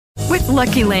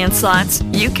Lucky Land Slots,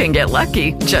 you can get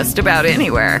lucky just about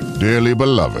anywhere. Dearly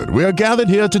beloved, we are gathered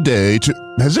here today to...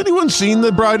 Has anyone seen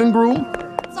the bride and groom?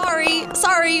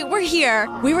 Sorry, we're here.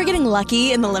 We were getting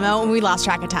lucky in the limo and we lost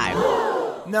track of time.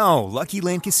 No, Lucky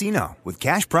Land Casino, with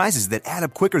cash prizes that add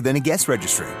up quicker than a guest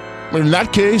registry. In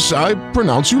that case, I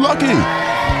pronounce you lucky.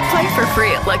 Play for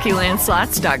free at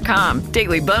LuckyLandSlots.com.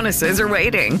 Daily bonuses are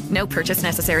waiting. No purchase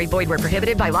necessary. Void where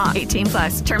prohibited by law.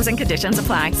 18+. Terms and conditions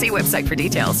apply. See website for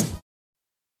details.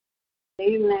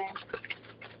 Amen.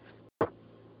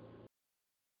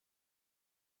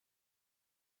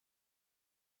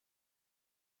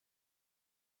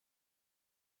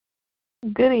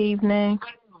 Good evening.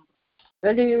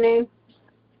 Good evening.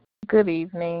 Good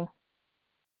evening.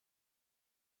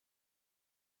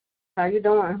 How you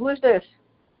doing? Who is this?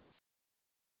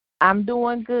 I'm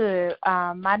doing good.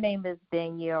 My name is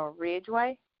Danielle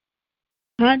Ridgway.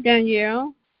 Hi,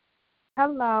 Danielle.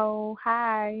 Hello.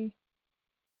 Hi.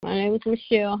 My name is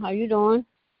Michelle. How you doing?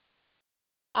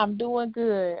 I'm doing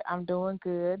good.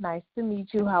 Nice to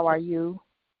meet you. How are you?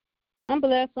 I'm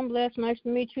blessed. Nice to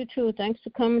meet you, too. Thanks for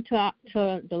coming to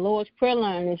the Lord's Prayer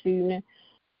Line this evening.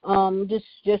 Just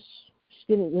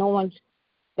no one's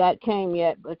came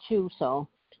yet but you, so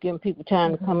just giving people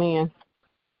time to come in.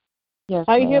 Yes,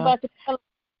 How you hear about the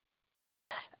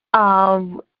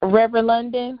Reverend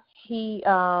London, he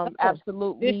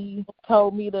absolutely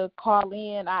told me to call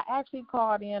in. I actually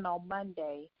called in on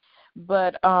Monday,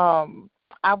 but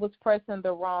I was pressing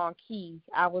the wrong key.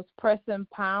 I was pressing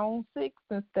 #6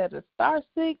 instead of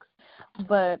 *6,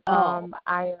 but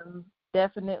I am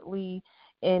definitely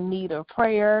in need of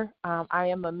prayer. I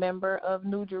am a member of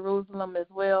New Jerusalem as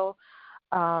well.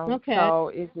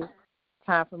 So it's just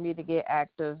time for me to get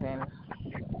active, and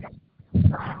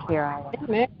here I am.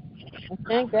 Amen.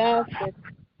 Thank God that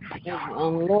the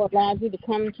Lord allowed you to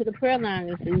come to the prayer line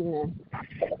this evening.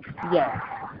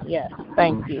 Yes.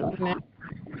 Thank you. Amen.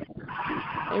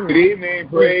 Good evening.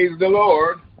 Praise the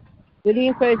Lord. Good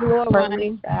evening. Praise the Lord, Praise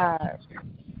Ronnie. God.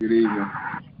 Good evening.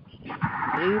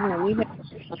 Good evening. We have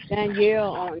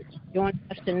Danielle joining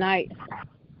us tonight.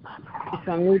 She's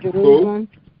from New Jerusalem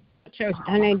Church.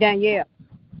 Her name Danielle.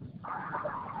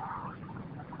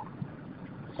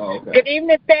 Oh, okay. Good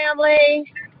evening,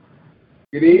 family.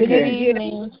 Good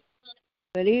evening.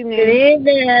 Good evening. Good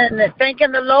evening.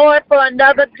 Thanking the Lord for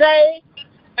another day.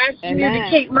 Asking you to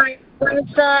keep my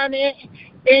grandson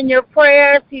in your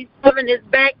prayers. He's having his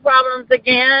back problems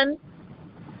again.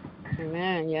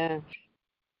 Amen. Yeah.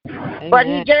 Amen. But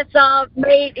he just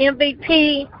made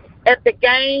MVP at the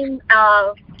game.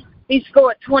 He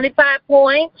scored 25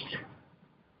 points.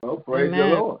 Oh, praise the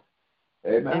Lord.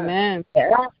 Amen.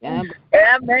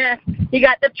 Amen. He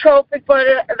got the trophy for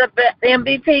the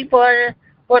MVP for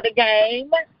the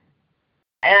game.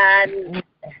 And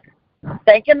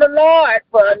thanking the Lord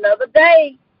for another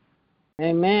day.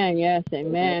 Amen. Yes.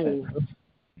 Amen.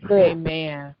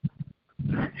 Amen.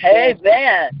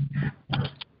 Amen.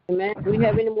 Amen. Do we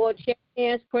have any more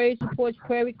check-ins, praise reports,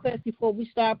 prayer requests before we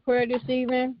start prayer this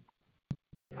evening?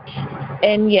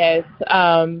 And yes,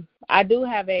 I do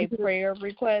have a prayer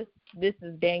request. This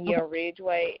is Danielle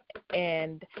Ridgway,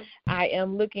 and I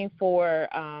am looking for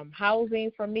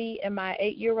housing for me and my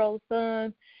 8-year-old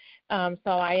son.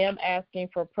 So I am asking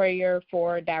for prayer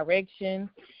for direction.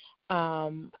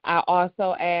 I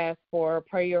also ask for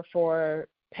prayer for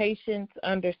patience,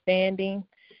 understanding,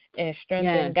 and strength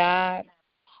in God.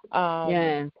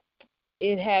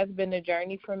 It has been a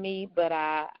journey for me, but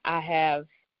I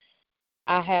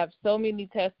have so many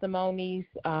testimonies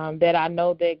that I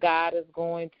know that God is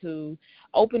going to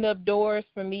open up doors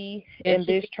for me in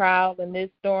this trial and this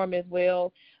storm as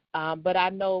well. But I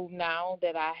know now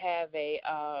that I have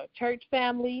a church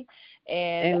family,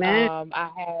 and I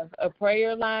have a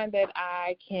prayer line that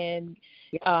I can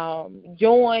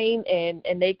join,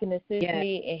 and they can assist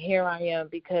me, and here I am,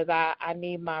 because I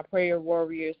need my prayer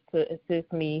warriors to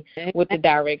assist me with the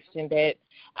direction that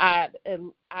I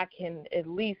can at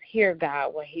least hear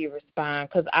God when he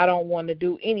responds, because I don't want to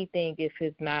do anything if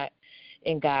it's not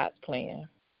in God's plan.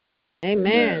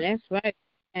 Amen. That's right.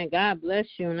 And God bless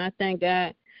you, and I thank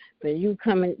God for you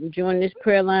coming and join this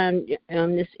prayer line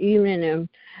this evening. And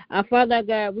our Father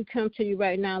God, we come to you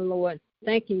right now, Lord.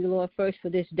 Thank you, Lord, first for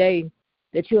this day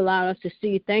that you allowed us to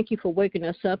see. Thank you for waking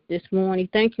us up this morning.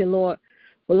 Thank you, Lord,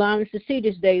 for allowing us to see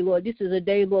this day, Lord. This is a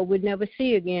day, Lord, we'll never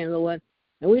see again, Lord.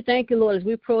 And we thank you, Lord, as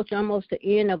we approach almost the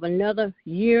end of another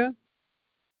year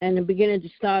and the beginning to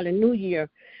start a new year.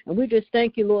 And we just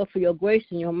thank you, Lord, for your grace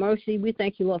and your mercy. We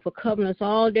thank you, Lord, for covering us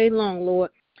all day long,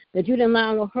 Lord, that you didn't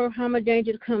allow no hurt, harm, or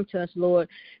danger to come to us, Lord.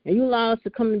 And you allow us to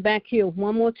come back here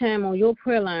one more time on your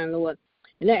prayer line, Lord.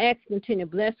 And I ask you continue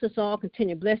to bless us all,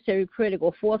 continue to bless every prayer to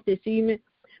go forth this evening.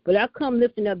 But I come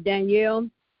lifting up Danielle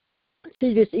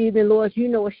to this evening, Lord. You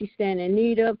know what she's standing in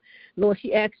need of. Lord,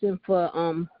 she asking for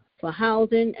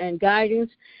housing and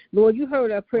guidance. Lord, you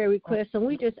heard her prayer request, and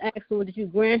we just ask, Lord, that you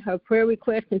grant her prayer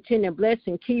request, continue to bless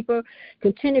and keep her,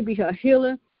 continue to be her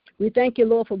healer. We thank you,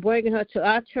 Lord, for bringing her to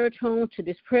our church home, to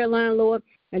this prayer line, Lord,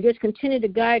 and just continue to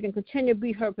guide and continue to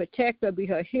be her protector, be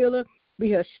her healer,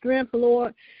 be her strength,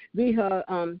 Lord, be her,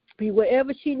 be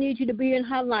wherever she needs you to be in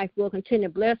her life, Lord. Continue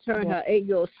to bless her and her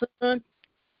 8-year-old son.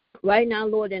 Right now,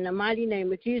 Lord, in the mighty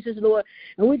name of Jesus, Lord,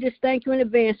 and we just thank you in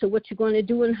advance for what you're going to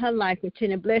do in her life.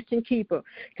 Continue to bless and keep her.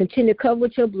 Continue to cover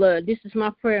with your blood. This is my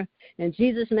prayer. In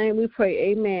Jesus' name we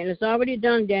pray. Amen. It's already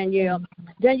done, Danielle.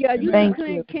 Danielle, are you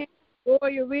in Camp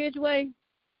Warrior Ridgeway?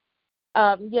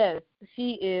 Yes,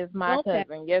 she is my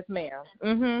cousin. Yes, ma'am.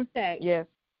 Okay. Yes.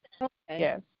 Okay.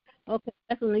 Yes. Okay.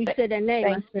 That's when you said that name.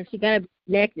 I said she got to be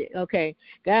connected. Okay.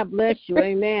 God bless you.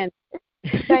 Amen.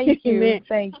 Thank you. Amen.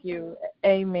 Thank you.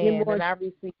 Amen. And I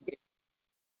receive it.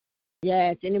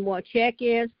 Yes. Any more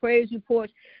check-ins, praise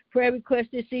reports, prayer requests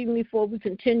this evening before we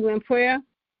continue in prayer?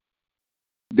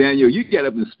 Daniel, you got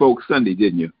up and spoke Sunday,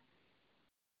 didn't you?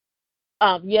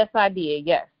 Yes, I did.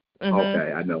 Yes.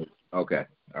 Okay, I know. Okay.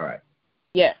 All right.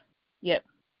 Yes. Yep.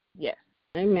 Yes.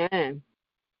 Amen.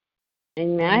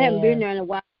 Amen. I haven't been there in a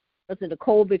while because of the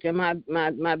COVID and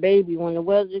my baby. When the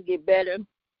weather get better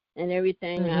and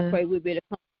everything, I pray we'll be able to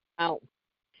come out.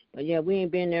 But, yeah, we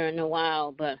ain't been there in a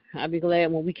while, but I'll be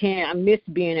glad when we can. I miss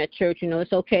being at church. You know,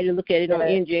 it's okay to look at it on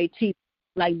NJT,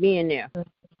 like being there.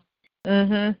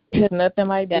 There's nothing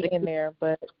like being there,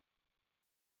 but.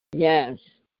 Yes.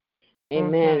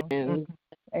 Amen. Amen.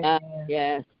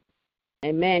 Yes.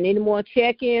 Amen. Any more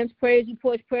check-ins, praise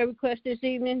reports, prayer requests this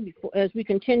evening as we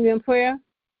continue in prayer?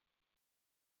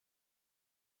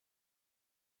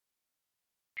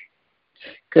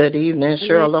 Good evening,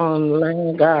 Cheryl on the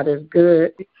line. God is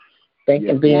good. Thank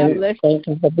you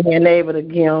for being able to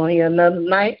get on here another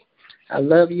night. I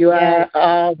love you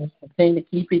all. Continue to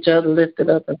keep each other lifted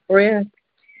up in prayer.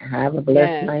 Have a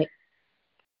blessed night.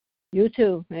 You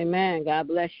too. Amen. God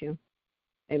bless you.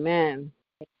 Amen.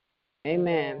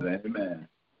 Amen. Amen.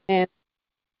 And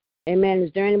amen.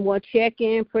 Is there any more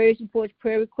check-in, praise reports,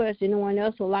 prayer requests? Anyone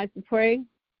else would like to pray?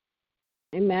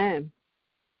 Amen.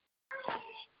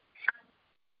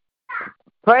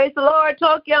 Praise the Lord.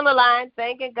 Toki on the line.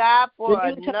 Thanking God for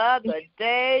another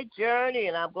day journey,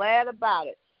 and I'm glad about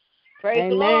it. Praise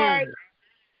the Lord.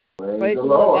 Praise the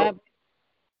Lord.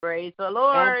 Praise the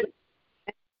Lord.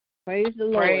 Praise the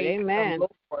Lord. Amen.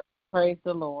 Praise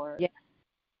the Lord. Yeah.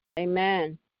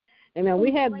 Amen. Amen.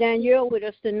 We have Danielle with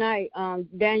us tonight,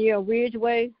 Danielle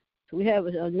Ridgeway. So we have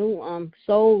a new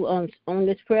soul on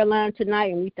this prayer line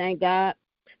tonight, and we thank God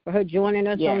for her joining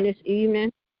us on this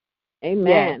evening.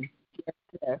 Amen.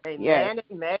 Yes. Amen.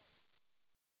 Amen.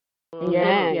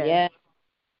 Amen. Yes.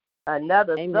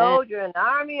 Another soldier in the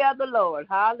army of the Lord.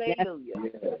 Hallelujah.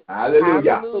 Yes.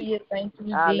 Hallelujah. Hallelujah. Thank you,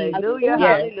 Jesus. Hallelujah.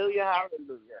 Hallelujah.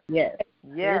 Hallelujah. Yes.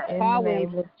 Yes. In the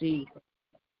name of Jesus.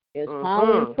 It's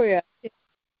power in prayer.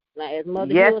 Like as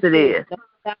Mother yes, Hill it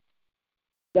said, is.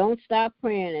 Don't stop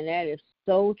praying, and that is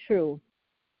so true.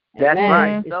 That's Amen.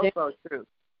 right. So true.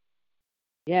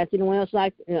 Yes. Anyone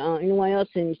else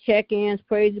in check-ins,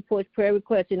 praise reports, prayer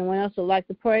requests? Anyone else would like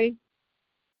to pray?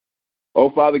 Oh,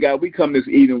 Father God, we come this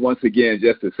evening once again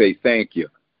just to say thank you.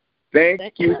 Thank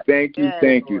you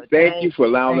for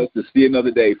allowing us to see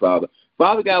another day, Father.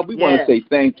 Father God, we want to say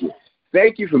thank you.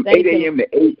 Thank you from 8 a.m. to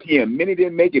 8 p.m. Many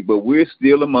didn't make it, but we're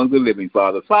still among the living,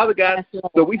 Father. Father God,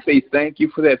 so we say thank you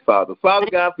for that, Father. Father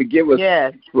God, forgive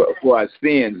us for our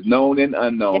sins, known and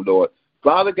unknown, Lord.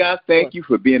 Father God, thank you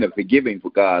for being a forgiving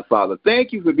God, Father.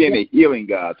 Thank you for being a healing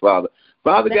God, Father.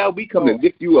 Father God, we come to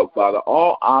lift you up, Father.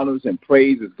 All honors and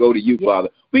praises go to you, Father.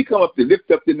 We come up to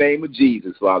lift up the name of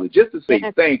Jesus, Father, just to say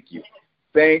thank you.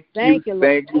 Thank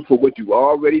you for what you've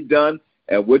already done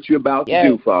and what you're about to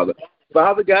do, Father.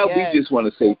 Father God, we just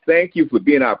want to say thank you for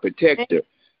being our protector.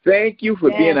 Thank you for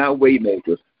being our way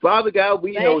maker. Father God,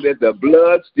 we know that the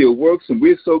blood still works, and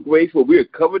we're so grateful. We're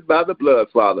covered by the blood,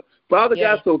 Father. Father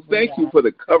God, so thank you for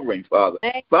the covering, Father.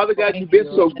 Father God, you've been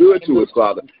so good to us,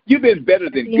 Father. You've been better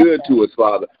than good to us,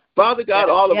 Father. Father God,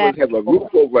 all of us have a roof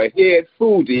over our head,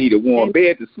 food to eat, a warm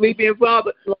bed to sleep in,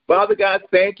 Father. Father God,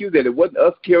 thank you that it wasn't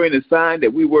us carrying a sign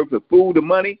that we work for food or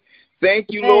money. Thank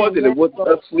you, Lord, that it wasn't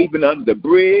us sleeping under the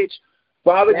bridge.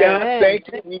 Father God, thank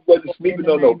you. We wasn't sleeping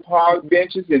on no park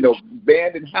benches and no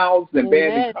abandoned houses and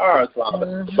abandoned cars,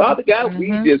 Father. Father God,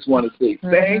 we just want to say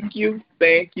thank you,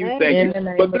 thank you, thank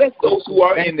you. But bless those who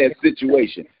are in that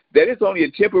situation. that it's only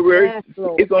a temporary. Yes,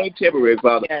 it's only temporary,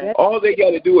 Father. Yes. All they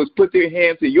got to do is put their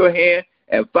hands in your hand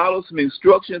and follow some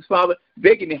instructions, Father.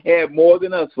 They can have more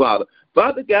than us, Father.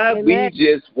 Father God, Amen. we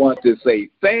just want to say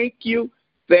thank you,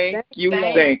 thank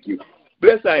you.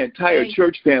 Bless our entire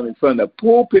church family from the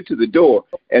pulpit to the door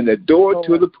and the door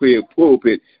to the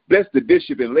pulpit. Bless the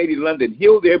bishop and Lady London.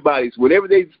 Heal their bodies, whatever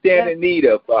they stand in need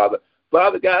of, Father.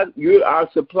 Father God, you're our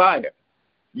supplier.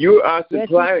 You're our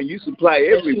supplier, and you supply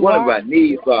every one of our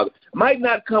needs, Father. Might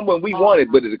not come when we want it,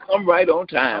 but it'll come right on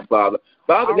time, Father.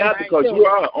 Father God, because you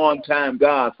are an on-time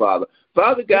God, Father.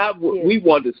 Father God, we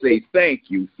want to say thank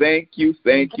you, thank you,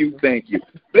 thank you, thank you.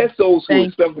 Bless those who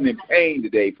are suffering in pain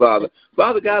today, Father.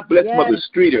 Father God, bless Mother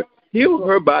Streeter. Heal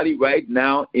her body right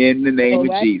now in the name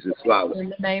of Jesus, Father.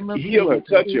 In the name of Heal her,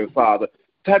 Jesus. touch her, Father.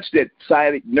 Touch that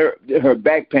sciatic nerve, her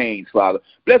back pains, Father.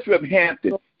 Bless Reb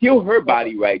Hampton. Heal her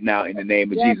body right now in the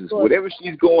name of Jesus. Whatever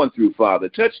she's going through, Father,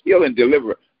 touch, heal, and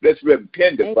deliver. Bless Reb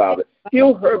Pender, Father.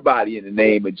 Heal her body in the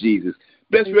name of Jesus.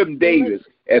 Bless Reb Davis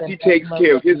as he takes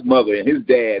care of his mother and his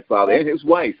dad, Father, and his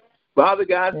wife. Father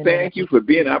God, thank you for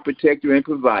being our protector and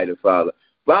provider, Father.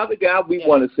 Father God, we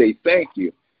want to say thank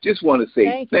you. Just want to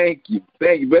say thank you.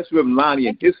 Thank you. Bless Reb Lonnie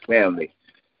and his family.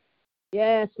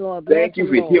 Yes, Lord. Thank you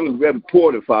for healing Reverend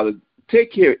Porter, Father.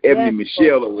 Take care of Ebony and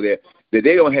Michelle over there, that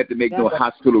they don't have to make no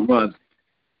hospital runs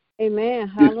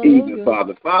Amen. this Hallelujah. evening,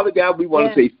 Father. Father God, we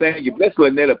want to say thank you. Bless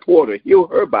Lynetta Porter. Heal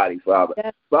her body, Father.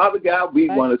 Father God, we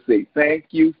want to say thank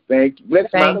you, thank you.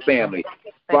 Bless my family,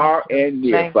 far and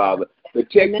near, Father.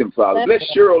 Protect them, Father. Bless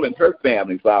Cheryl and her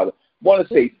family, Father. Want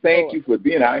to say thank you for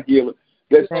being our healer.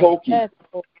 Bless Toki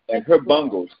and her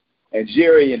bungles, and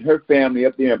Jerry and her family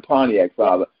up there in Pontiac,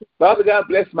 Father. Father God,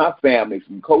 bless my family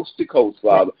from coast to coast,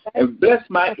 Father. And bless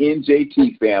my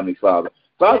NJT family, Father.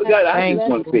 Father God, I just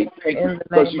want to say thank you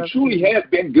because you truly have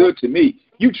been good to me.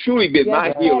 You truly been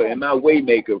my healer and my way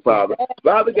maker, Father.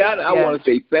 Father God, I want to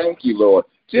say thank you, Lord.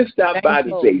 Just stop by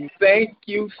to say thank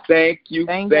you, thank you,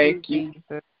 thank you.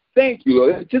 Thank you,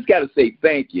 Lord. I just got to say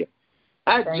thank you.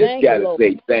 I just got to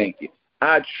say thank you.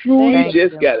 I truly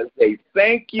just got to say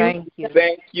thank you,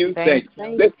 thank you.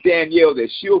 Let Danielle that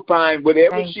she'll find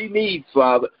whatever she needs,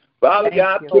 Father. Father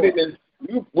God, put it in.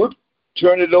 We'll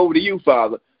turn it over to you,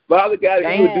 Father. Father God,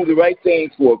 you will do the right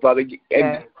things for her, Father,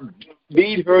 and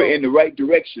lead her in the right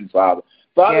direction, Father.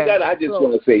 Father God, I just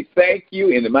want to say thank you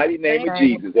in the mighty name of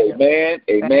Jesus. Amen,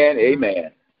 amen,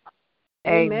 amen.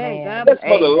 Amen. Bless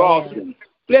Mother Lawson.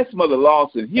 Bless Mother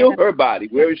Lawson. Heal her body,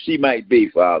 wherever she might be,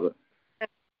 Father.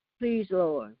 Please,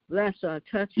 Lord. Bless her.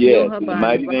 Touch her body. In the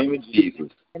mighty name of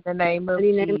Jesus. In the name of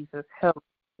Jesus. Help.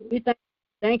 We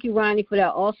thank you, Ronnie, for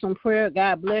that awesome prayer.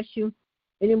 God bless you.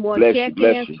 Any more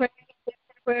check-ins,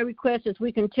 prayer requests as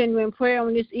we continue in prayer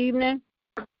on this evening?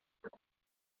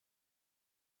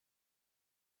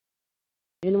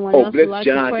 Anyone else bless like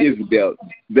John Isabel.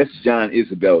 Bless John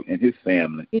Isabel and his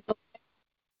family. Is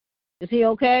he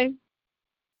okay?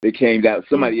 They came down.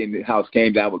 Somebody in the house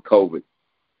came down with COVID.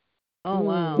 Oh,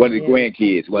 wow. One of the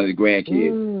grandkids.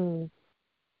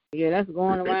 Yeah, that's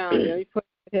going around.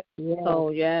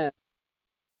 So,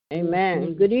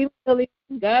 amen. Good evening, Billy.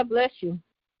 God bless you.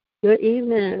 Good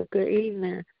evening. Good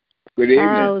evening. Good evening.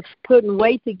 I couldn't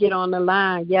wait to get on the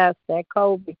line. Yes, that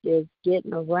COVID is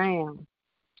getting around.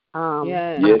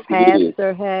 My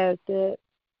pastor has it.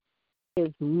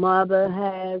 His mother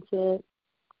has it.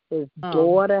 His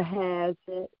daughter has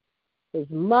it. His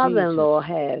mother-in-law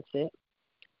has it.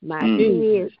 My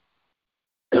kids,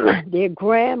 their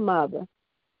grandmother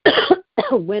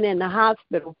went in the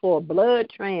hospital for a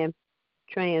blood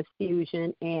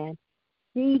transfusion, and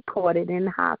she caught it in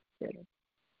the hospital,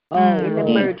 in the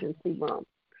emergency room.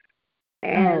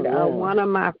 And one of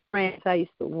my friends I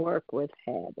used to work with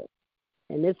had it.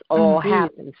 And this all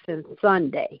happened since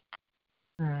Sunday.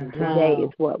 And today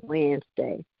is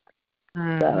Wednesday.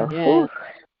 So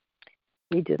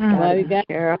we just got to be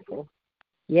careful.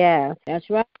 Yeah. That's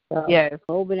right. So, yes.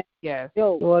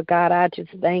 Lord God, I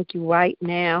just thank you right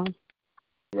now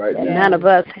that none of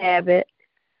us have it.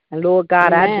 And Lord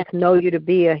God, I just know you to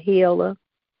be a healer.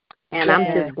 And I'm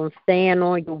just going to stand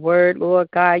on your word, Lord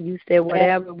God. You said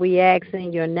whatever we ask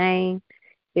in your name,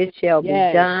 it shall be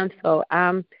done. So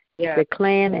I'm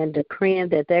declaring and decreeing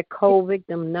that COVID,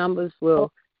 them numbers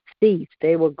will cease.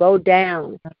 They will go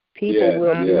down. People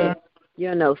will be,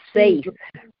 safe.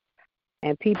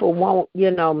 And people won't,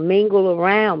 mingle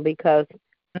around because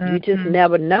you just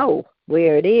never know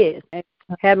where it is.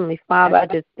 Heavenly Father, I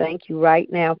just thank you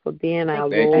right now for being our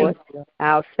Lord,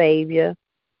 our Savior,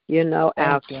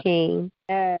 our King.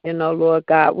 Lord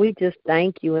God, we just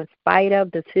thank you in spite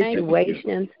of the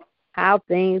situations, how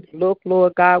things look,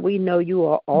 Lord God. We know you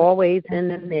are always in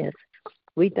the midst.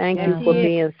 We thank you for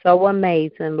being so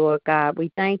amazing, Lord God.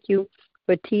 We thank you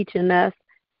for teaching us,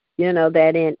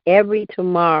 that in every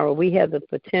tomorrow we have the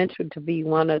potential to be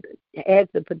one of the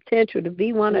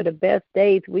best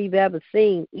days we've ever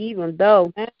seen, even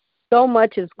though so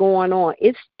much is going on.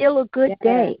 It's still a good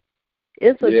day.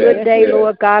 It's a good day,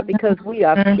 Lord God, because we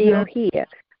are still here.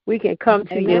 We can come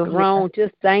to your throne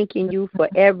just thanking you for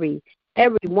every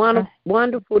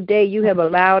wonderful day you have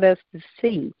allowed us to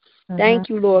see. Thank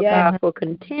you, Lord God, for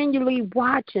continually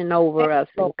watching over us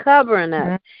and covering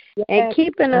us and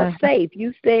keeping us safe.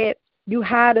 You said you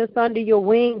hide us under your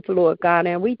wings, Lord God,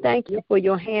 and we thank you for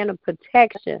your hand of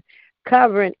protection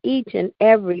covering each and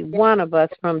every one of us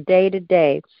from day to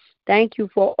day. Thank you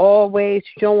for always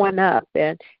showing up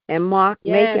and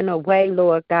making a way,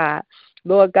 Lord God.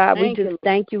 Lord God, we just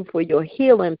thank you for your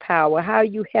healing power, how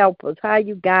you help us, how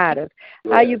you guide us,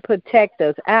 how you protect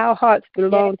us. Our hearts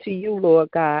belong to you, Lord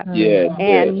God.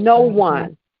 And no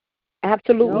one,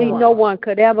 absolutely no one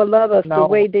could ever love us the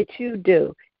way that you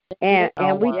do. And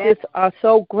we just are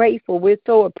so grateful. We're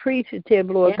so appreciative,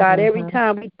 Lord God. Every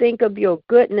time we think of your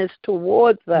goodness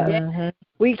towards us,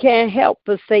 we can't help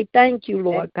but say thank you,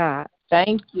 Lord God.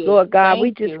 Thank you. Lord God,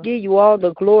 we just give you all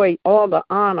the glory, all the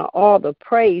honor, all the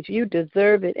praise. You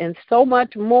deserve it and so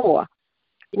much more.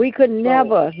 We could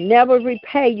never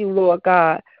repay you, Lord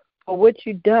God, for what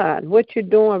you've done, what you're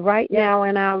doing right now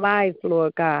in our lives,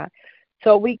 Lord God.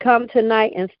 So we come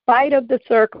tonight in spite of the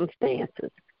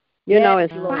circumstances, in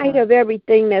spite of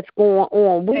everything that's going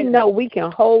on. We know we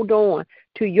can hold on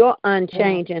to your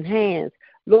unchanging hands.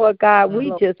 Lord God,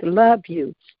 we just love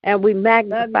you, and we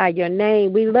magnify your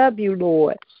name. We love you,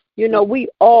 Lord. We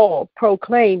all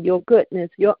proclaim your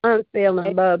goodness, your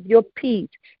unfailing love, your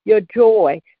peace, your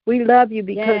joy. We love you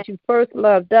because you first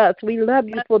loved us. We love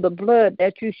you for the blood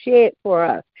that you shed for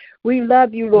us. We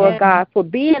love you, Lord God, for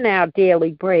being our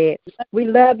daily bread. We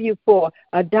love you for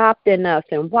adopting us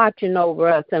and watching over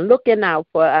us and looking out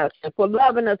for us and for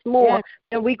loving us more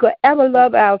than we could ever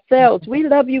love ourselves. We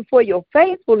love you for your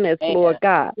faithfulness, Lord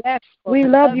God. We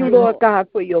love you, Lord God,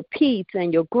 for your peace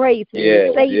and your grace and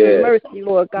your saving mercy,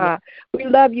 Lord God. We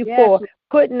love you for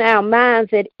putting our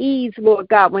minds at ease, Lord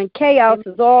God, when chaos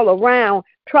is all around,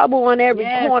 trouble on every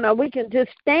corner. We can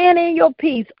just stand in your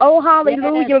peace. Oh,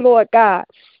 hallelujah, Lord God.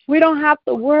 We don't have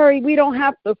to worry. We don't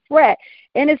have to fret.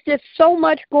 And it's just so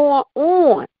much going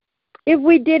on. If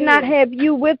we did not have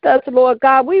you with us, Lord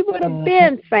God, we would have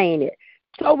been fainted.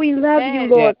 So we love you,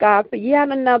 Lord God, for yet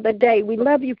another day. We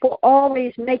love you for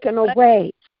always making a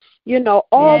way,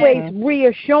 always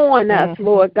reassuring us,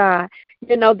 Lord God,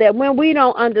 that when we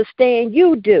don't understand,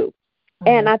 you do.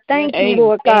 And I thank you,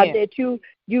 Lord God, that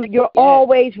you're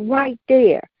always right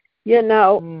there.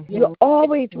 You're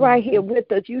always right here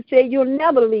with us. You say you'll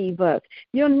never leave us.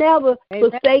 You'll never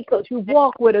forsake us. You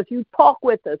walk with us. You talk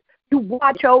with us. You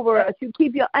watch over us. You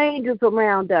keep your angels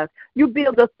around us. You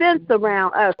build a fence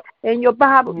around us. And the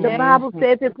Bible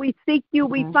says if we seek you,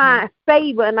 we find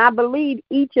favor. And I believe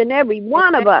each and every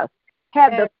one of us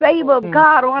have the favor of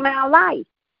God on our life.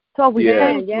 So we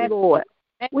thank you, Lord.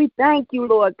 We thank you,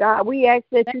 Lord God. We ask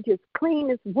that you just clean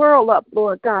this world up,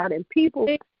 Lord God, and people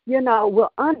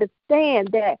will understand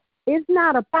that it's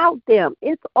not about them.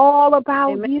 It's all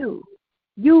about you.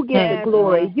 You get the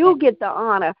glory. You get the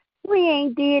honor. We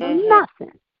ain't did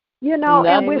nothing,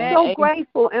 and we're so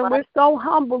grateful and we're so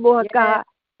humble, Lord God,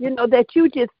 that you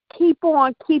just keep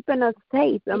on keeping us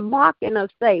safe and marking us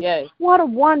safe. What a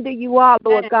wonder you are,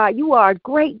 Lord God. You are a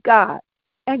great God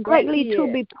and greatly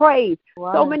to be praised.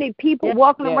 So many people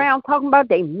walking around talking about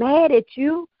they mad at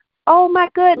you. Oh, my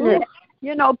goodness.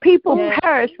 People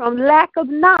perish from lack of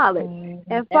knowledge.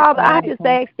 And, Father, I just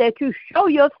ask that you show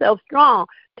yourself strong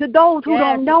to those who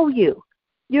don't know you.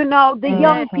 The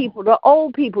young people, the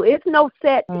old people. It's no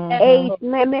set age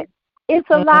limit. It's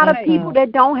a lot of people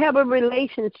that don't have a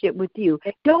relationship with you,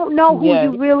 don't know who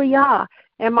you really are.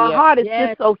 And my heart is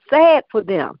just so sad for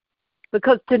them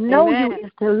because to know you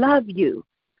is to love you.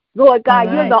 Lord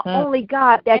God, you're the only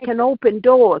God that can open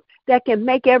doors, that can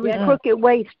make every crooked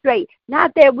way straight.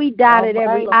 Not that we dotted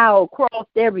every I, crossed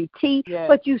every T,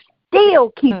 but you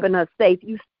still keeping us safe.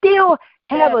 You still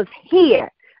have us here.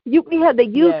 We have the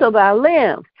use of our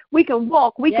limbs. We can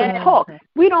walk. We can talk.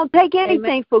 We don't take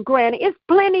anything for granted. It's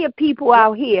plenty of people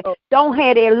out here don't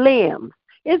have their limbs.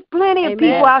 It's plenty of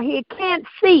people out here can't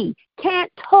see,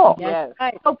 can't talk.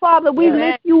 So, Father, we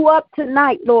lift you up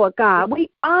tonight, Lord God. We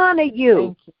honor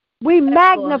you. We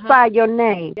magnify your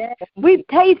name. We've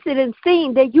tasted and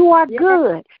seen that you are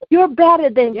good. You're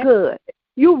better than good.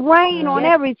 You reign on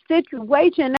every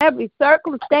situation, every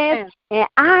circumstance. And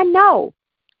I know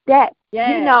that,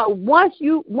 once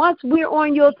we're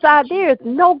on your side, there is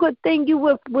no good thing you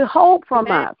will withhold from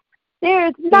us. There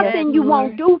is nothing you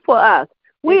won't do for us.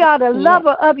 We are the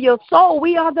lover of your soul.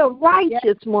 We are the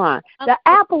righteous one, the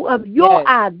apple of your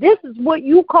eye. This is what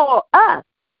you call us.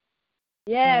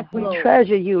 Yes, we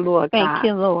treasure you, Lord God. Thank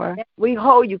you, Lord. We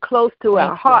hold you close to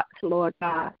our hearts, Lord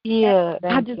God. Yeah,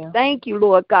 I just thank you,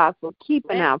 Lord God, for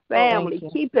keeping our family,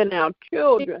 keeping our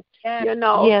children.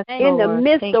 In the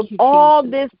midst of all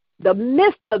this, the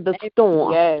midst of the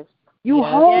storm. You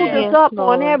hold us up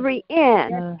on every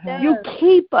end. You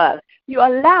keep us. You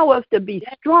allow us to be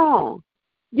strong.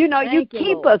 You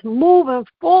keep us moving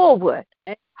forward.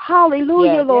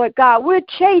 Hallelujah, Lord God. We're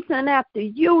chasing after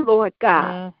you, Lord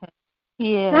God.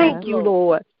 Thank you,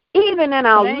 Lord. Even in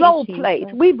our low place,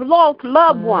 we've lost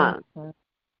loved ones.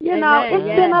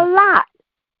 It's been a lot,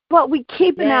 but we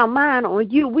keeping our mind on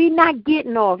you. We're not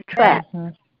getting off track.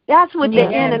 That's what the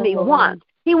enemy wants.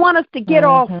 He wants us to get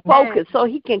off focus so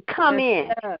he can come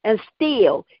in and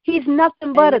steal. He's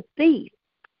nothing but a thief.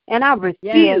 And I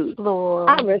refuse.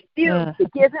 I refuse to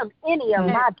give him any of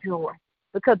my joy,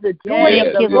 because the joy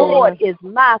of the Lord is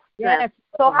my strength.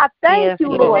 So I thank you,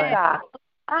 Lord God.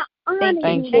 I honor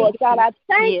you, Lord God. I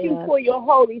thank you for your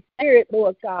Holy Spirit,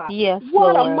 Lord God.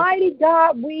 What a mighty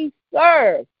God we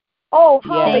serve. Oh,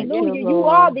 hallelujah. You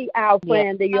are the Alpha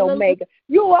and the Omega.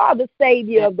 You are the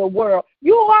Savior of the world.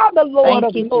 You are the Lord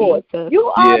of Lords. You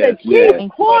are the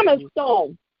chief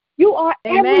cornerstone. You are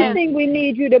everything we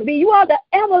need you to be. You are the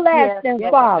everlasting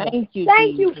Father.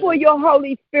 Thank you for your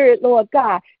Holy Spirit, Lord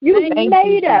God. You've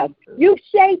made us. You've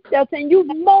shaped us, and you've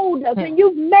molded us, and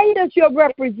you've made us your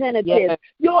representatives,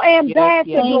 your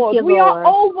ambassadors. We are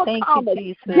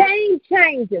overcomers, game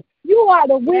changers. You are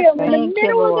the wheel in the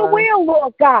middle of the wheel,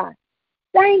 Lord God.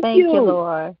 Thank you,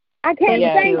 Lord. I can't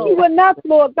thank you enough,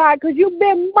 Lord God, because you've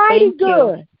been mighty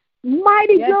good.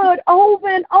 Mighty good over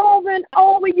and over and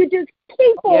over. You just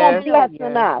keep on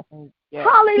blessing us.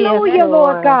 Hallelujah,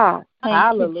 Lord God.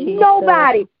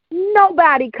 Hallelujah.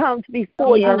 Nobody comes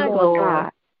before you, Lord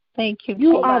God. Thank you.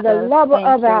 You are the lover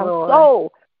of our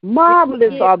soul.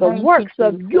 Marvelous are the works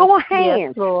of your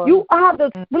hands. You are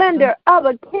the splendor of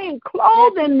a king,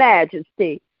 clothed in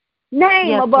majesty.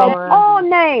 Name above all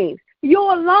names. You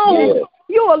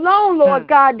alone, Lord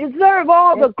God, deserve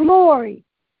all the glory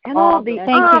and all the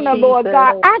honor, Lord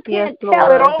God. I can't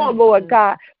tell it all, Lord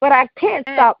God, but I can't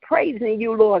stop praising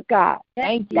you, Lord God.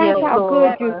 That's how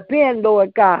good you've been,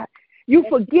 Lord God. You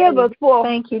forgive us for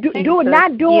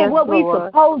not doing what we're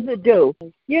supposed to do.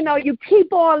 You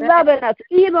keep on loving us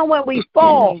even when we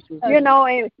fall, and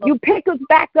you pick us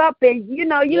back up, and, you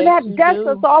have dust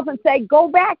us off and say, go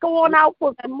back on out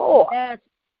for some more.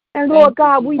 And, Lord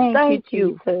God, we thank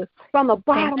you from the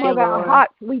bottom of our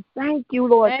hearts. We thank you,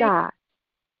 Lord God.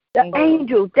 The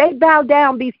angels, they bow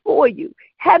down before you.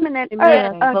 Heaven and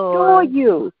earth adore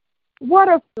you. What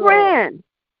a friend.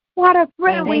 What a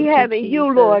friend we have in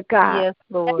you, Lord God. Yes,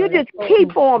 Lord. You just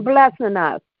keep on blessing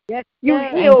us. You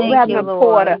heal Reverend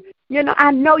Porter.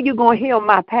 I know you're going to heal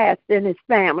my pastor and his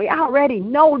family. I already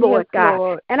know, Lord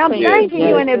God. And I'm thanking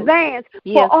you in advance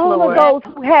for all of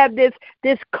those who have this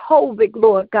COVID,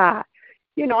 Lord God.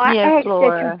 I ask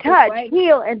that you touch,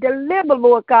 heal, and deliver,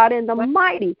 Lord God, in the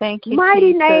mighty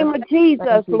name of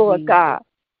Jesus, Lord God.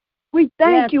 We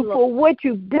thank you for what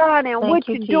you've done and what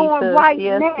you're doing right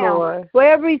now for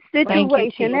every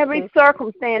situation, every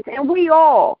circumstance. And we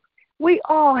all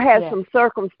have some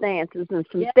circumstances and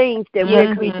some things that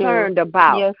we're concerned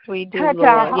about. Yes, we do. Touch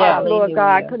our heart, Lord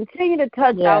God. Continue to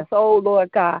touch our soul,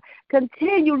 Lord God.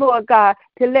 Continue, Lord God,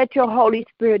 to let your Holy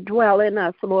Spirit dwell in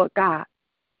us, Lord God.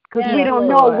 Because we don't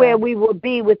know where we will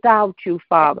be without you,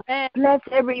 Father. Bless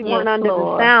everyone under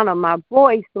the sound of my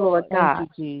voice, Lord God.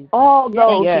 All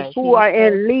those who are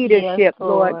in leadership,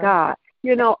 Lord God.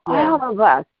 All of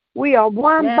us. We are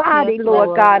one body,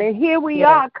 Lord God. And here we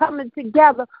are coming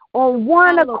together on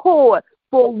one accord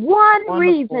for one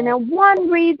reason and one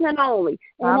reason only.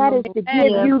 And that is to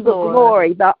give you the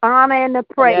glory, the honor, and the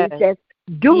praise that's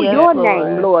due your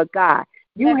name, Lord God.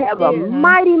 You have a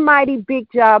mighty, mighty big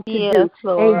job to do,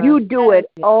 and you do it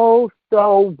oh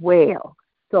so well.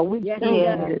 So we thank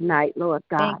you tonight, Lord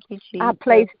God. I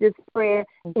place this prayer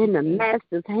in the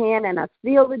Master's hand, and I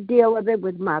seal the deal of it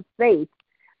with my faith.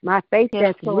 My faith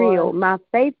that's real, my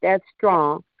faith that's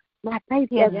strong, my faith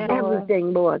that's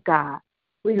everything, Lord God.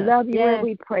 We love you and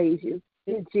we praise you.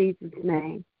 In Jesus'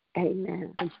 name,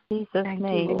 amen. In Jesus'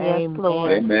 name, yes,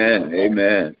 Lord. Amen,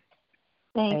 amen.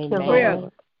 Thank you,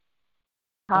 Lord.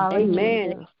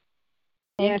 Amen.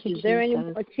 Yes, is there any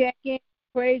more check-in,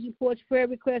 praise reports, prayer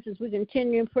requests as we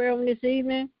continue in prayer on this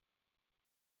evening?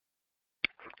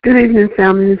 Good evening,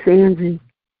 family. It's Angie.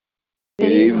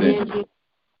 Amen.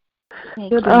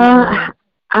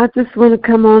 I just want to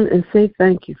come on and say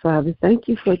thank you, Father. Thank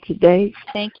you for today.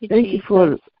 Thank you, Thank Jesus.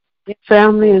 you for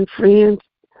family and friends.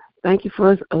 Thank you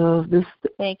for this.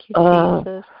 Thank you,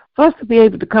 Jesus. For us to be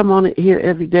able to come on it here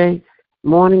every day,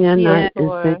 morning and night,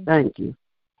 Lord. and say thank you.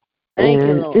 Thank you,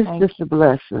 and Lord. it's just a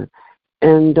blessing.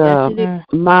 And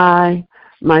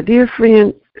my dear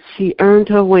friend, she earned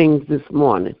her wings this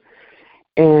morning,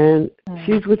 and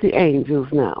she's with the angels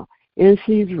now, and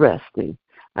she's resting.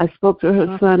 I spoke to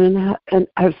her son and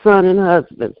her son and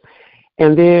husband,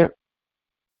 and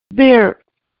they're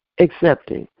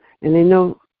accepting, and they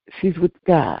know she's with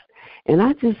God. And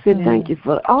I just said thank you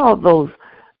for all those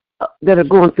that are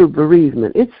going through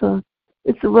bereavement. It's a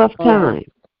rough time.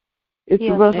 It's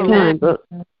a rough time, but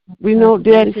we know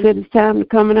Daddy said it's time to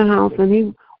come in the house, and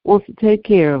he wants to take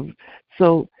care of her.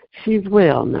 So she's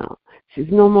well now. She's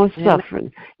no more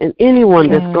suffering. And anyone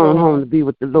that's going home to be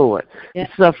with the Lord is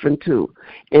suffering too.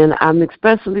 And I'm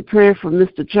especially praying for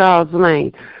Mr. Charles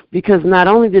Lane, because not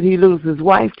only did he lose his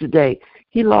wife today,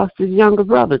 he lost his younger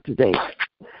brother today.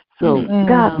 So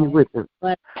God be with him.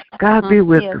 God be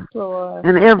with him. Lord.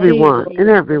 And everyone.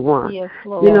 Yes,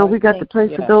 Lord. You know, we got to pray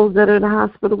for those that are in the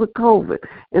hospital with COVID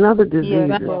and other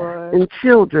diseases, and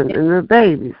children and their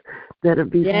babies that are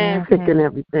being sick and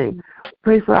everything.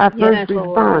 Pray for our first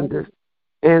responders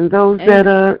and those that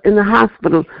are in the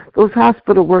hospital, those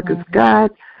hospital workers.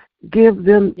 God, give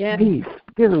them peace,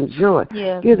 give them joy,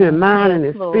 give their mind and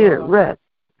their spirit rest.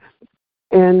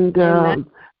 And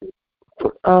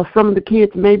some of the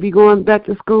kids may be going back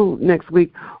to school next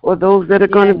week, or those that are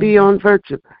going to be on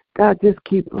virtual. God, just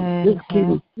keep them.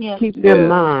 Just keep their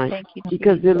mind,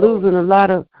 because they're losing a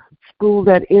lot of school,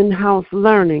 that in-house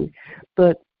learning.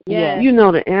 But you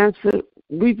know the answer.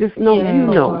 We just know you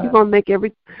know. You're going to make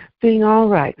everything all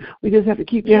right. We just have to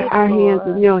keep our hands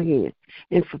in your hands.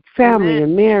 And for family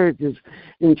and marriages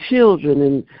and children,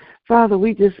 and Father,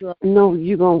 we just know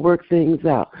you're going to work things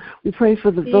out. We pray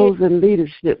for those in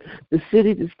leadership, the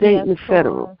city, the state, and the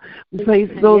federal. We pray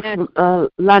for those from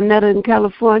Lynetta in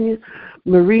California,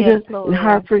 Marita in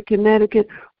Hartford, Connecticut,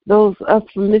 those up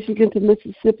from Michigan to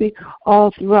Mississippi,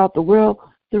 all throughout the world,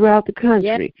 throughout the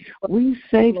country. We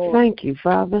say thank you,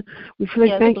 Father. We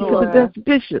say thank you for the best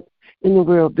bishop in the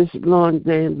world, Bishop Lawrence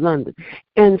Day in London,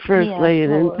 and First Lady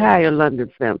and the entire London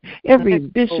family. Every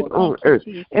bishop on earth,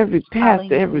 every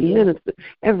pastor, every minister,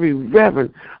 every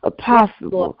reverend,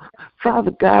 apostle,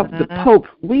 Father God, the Pope.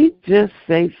 We just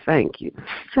say thank you.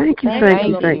 Thank you, thank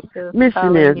you, thank you.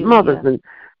 Missionaries, mothers, and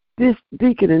this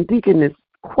deacon and deaconess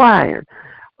choir.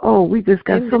 Oh, we just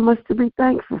got so much to be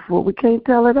thankful for. We can't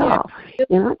tell it all.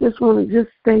 And I just want to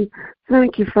just say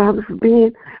thank you, Father, for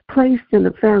being placed in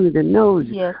a family that knows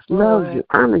you, loves you,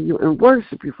 honor you, and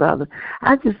worship you, Father.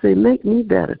 I just say make me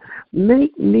better.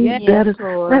 Make me better.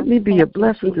 Lord. Let me be a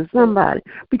blessing to somebody,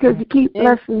 because you keep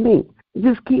blessing me.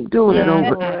 You just keep doing it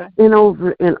over and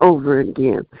over and over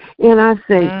again. And I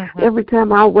say, every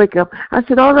time I wake up, I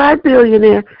said, all right,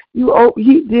 billionaire,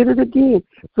 he did it again.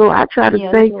 So I try to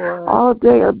say all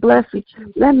day a blessing.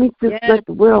 Let me just let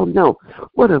the world know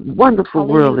what a wonderful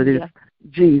world it is,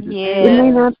 Jesus. It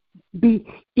may not be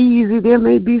easy. There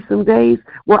may be some days.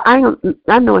 Well, I know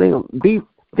it ain't going to be.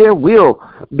 There will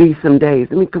be some days.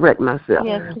 Let me correct myself.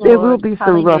 There will be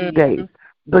some rough days.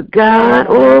 But God,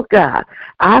 oh God,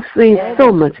 I've seen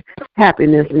so much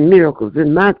happiness and miracles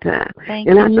in my time.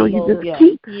 And I know you just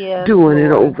keep doing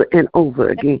it over and over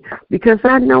again, because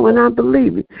I know and I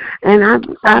believe it. And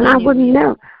I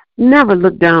wouldn't never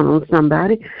look down on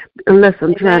somebody unless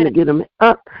I'm trying to get them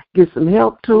up, get some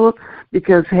help to them,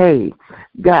 because, hey,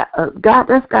 God,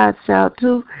 that's God's child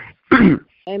too.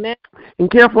 Amen.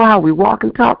 And careful how we walk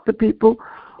and talk to people.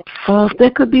 There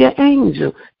could be an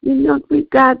angel. You know,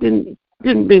 God didn't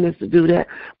mean us to do that,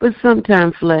 but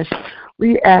sometimes flesh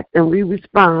react and we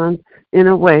respond in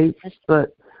a way.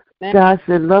 But God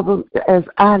said, love them as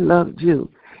I loved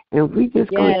you. And we just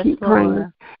going to keep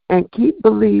praying and keep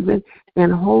believing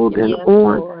and holding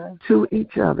on to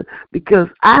each other, because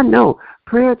I know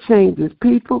prayer changes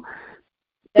people,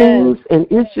 things,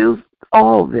 and issues,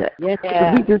 all that.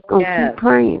 So we just going to keep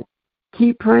praying.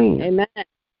 Keep praying. Amen.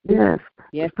 Yes.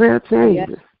 Prayer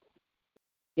changes.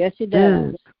 Yes, it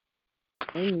does.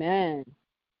 Amen.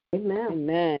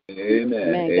 Amen.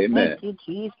 Thank you,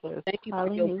 Jesus. Thank you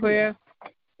for your prayer.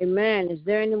 Amen. Is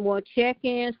there any more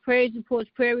check-ins, praise reports,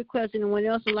 prayer requests? Anyone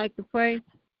else would like to pray?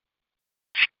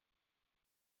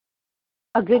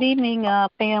 Good evening,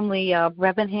 family.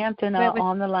 Reverend Hampton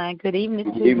on the line. Good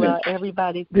evening to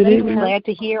everybody. Glad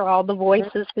to hear all the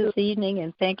voices this evening,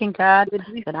 and thanking God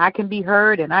that I can be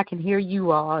heard and I can hear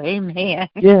you all. Amen.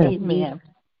 Yes. Amen.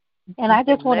 And I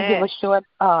just want to give a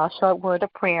short word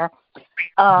of prayer.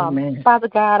 Father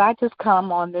God, I just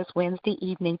come on this Wednesday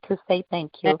evening to say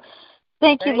thank you.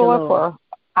 Thank you, Lord, for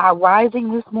our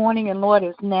rising this morning. And, Lord,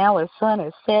 as sun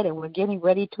is set and we're getting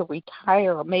ready to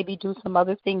retire or maybe do some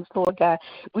other things, Lord God,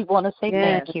 we want to say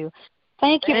thank you.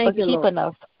 Thank you for keeping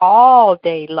us all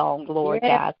day long, Lord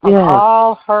God, from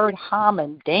all hurt, harm,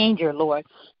 and danger, Lord,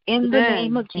 in the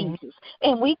name of Jesus.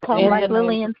 And we come, like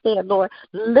Lillian said, Lord,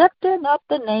 lifting up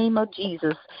the name of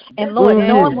Jesus. And, Lord,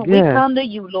 knowing when we come to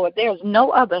you, Lord, there's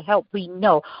no other help we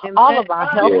know. All of our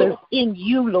help is in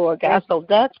you, Lord God. So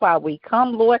that's why we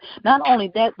come, Lord. Not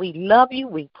only that, we love you,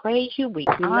 we praise you, we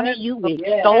honor you, we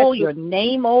extol your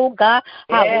name, oh God.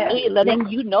 Hallelujah. Letting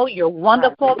you know you're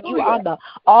wonderful. You are the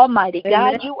Almighty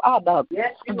God. You are the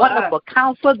wonderful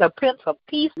Counselor, the Prince of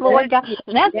Peace, Lord God.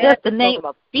 And that's just the name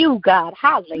of you, God.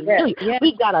 Hallelujah.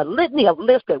 We've got a litany of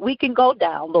lists that we can go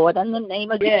down, Lord, in the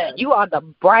name of Jesus. You are the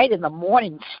bright and the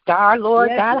morning star,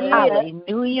 Lord God.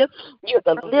 Hallelujah. You're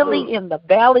the lily in the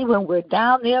valley when we're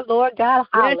down there, Lord God.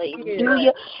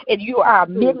 Hallelujah. And you are a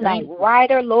midnight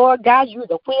rider, Lord God. You're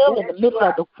the wheel in the middle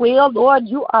of the wheel, Lord.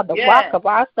 You are the rock of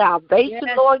our salvation,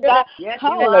 Lord God.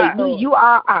 Hallelujah. You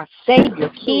are our Savior,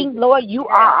 King, Lord. You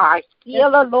are our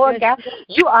healer, Lord God.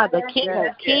 You are the King of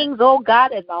kings, oh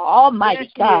God, and the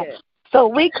Almighty God. So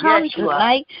we come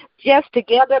tonight just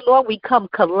together, Lord. We come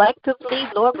collectively,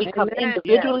 Lord. We come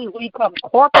individually. We come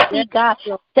corporately, God,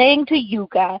 saying to you,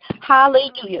 God,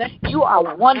 hallelujah. You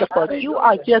are wonderful. You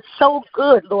are just so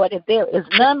good, Lord, and there is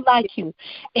none like you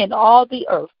in all the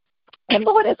earth. And,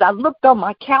 Lord, as I looked on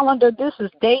my calendar, this is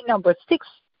day number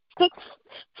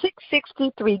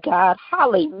 663, God.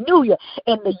 Hallelujah.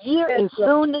 And the year is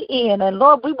soon to end. And,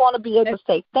 Lord, we want to be able to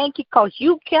say thank you because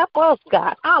you kept us,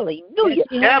 God. Hallelujah.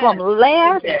 From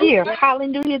last year,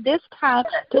 hallelujah, this time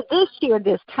to this year,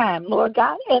 this time, Lord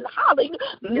God. And, hallelujah,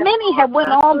 many have went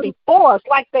on before us,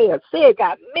 like they have said,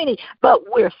 God, many. But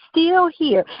we're still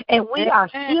here, and we are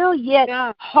still yet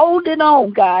holding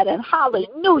on, God. And,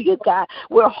 hallelujah, God.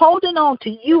 We're holding on to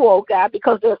you, oh God,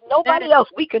 because there's nobody else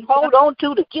we can hold on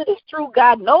to get us through,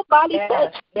 God. Nobody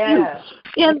but you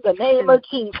in the name of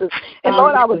Jesus. And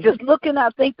Lord, I was just looking, I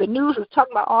think the news is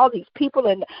talking about all these people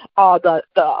and the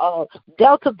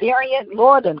Delta variant,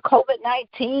 Lord, and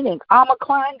COVID-19 and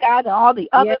Omicron, God, and all the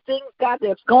other things, God,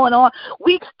 that's going on.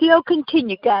 We still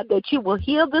continue, God, that you will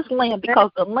heal this land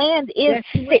because the land is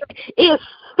sick. It's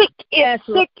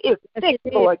sick,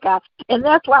 Lord God. And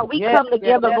that's why we come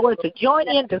together, Lord, to join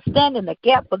in, to stand in the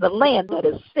gap for the land that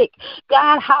is sick.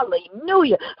 God,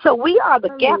 hallelujah. So we are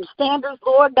the gap standers,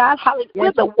 Lord God. Hallelujah.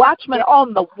 We're the watchmen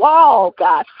on the wall,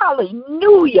 God.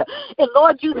 Hallelujah. And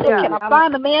Lord, you said, can I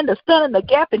find a man to stand in the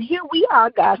gap? And here we are,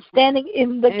 God, standing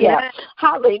in the gap.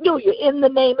 Hallelujah. In the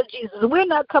name of Jesus. We're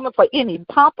not coming for any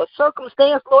pomp or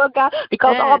circumstance, Lord God,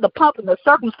 because all the pomp and the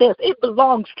circumstance, it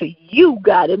belongs to you,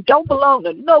 God, and don't belong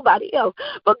to nobody else.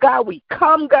 But God, we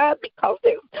come, God, because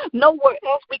there's nowhere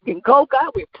else we can go,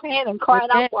 God. We're praying and crying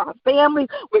out for our families.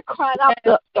 We're crying out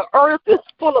the earth is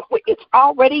full of, it's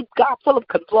already, God, full of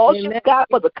convulsions, God,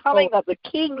 for the coming of the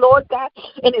King, Lord God.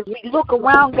 And as we look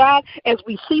around, God, as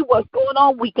we see what's going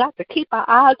on, we got to keep our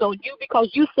eyes on you because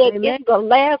you said in the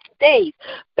last days,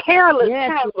 perilous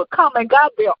times will come, and God,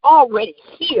 they're already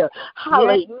here.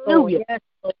 Hallelujah.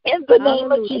 In the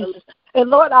name of Jesus. And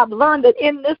Lord, I've learned that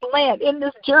in this land, in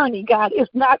this journey, God,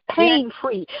 it's not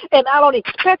pain-free. And I don't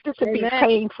expect it to be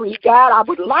pain-free, God. I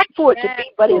would like for it to be,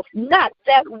 but it's not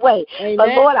that way.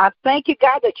 But Lord, I thank you,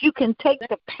 God, that you can take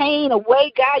the pain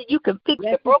away, God. You can fix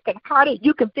the brokenhearted.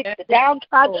 You can fix the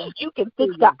downtrodden. You can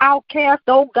fix the outcast,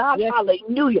 oh God.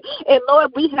 Hallelujah. And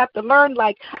Lord, we have to learn,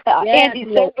 like Andy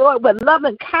said, Lord, with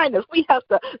loving kindness, we have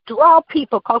to draw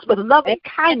people because with loving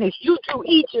kindness, you drew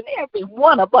each and every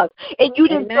one of us. And you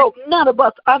didn't throw none of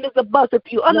us under the bus.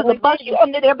 If you under the bus, you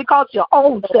under there because your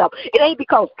own self. It ain't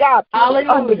because God put you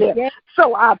under there.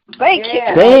 So I thank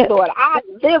you, Lord. I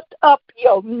lift up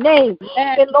your name.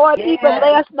 And Lord, even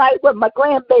last night with my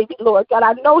grandbaby, Lord God,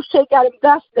 I know she got him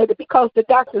vaccinated because the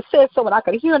doctor said so, and I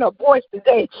could hear in her voice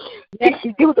today that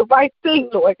she do the right thing,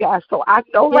 Lord God. So I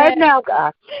know right now,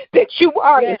 God, that you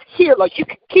are his healer. You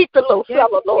can keep the little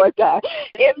fella, Lord God,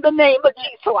 in the name of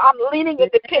Jesus. So I'm leaning and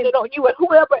depending on you and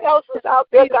whoever else is out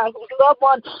there, God, who's loved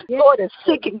one, Lord, is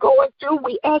sick and going through.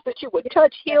 We ask that you would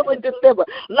touch, heal, and deliver.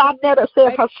 Lynetta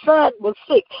said her son was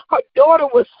sick. Her daughter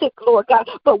was sick, Lord God.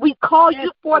 But we call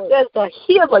you forth as the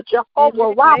healer,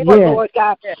 Jehovah Rapha, Lord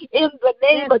God. In the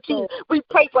name of Jesus, we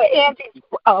pray for Angie's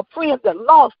friends that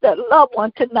lost their loved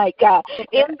one tonight, God.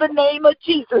 In the name of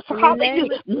Jesus,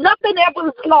 hallelujah. Nothing ever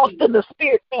is lost in the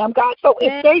spirit, ma'am, God. So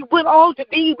if they went on to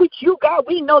be with you, God,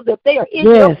 we know that they are in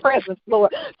your presence,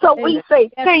 Lord. So we say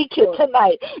thank you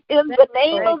tonight in the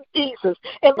name of Jesus.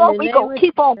 And Lord, we're going to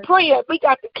keep on praying. We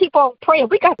got to keep on praying.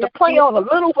 We got to pray on a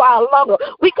little while longer.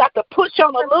 We got to push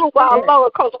on a little while longer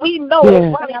because we know,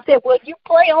 as Ronnie said, when you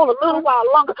pray on a little while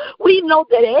longer, we know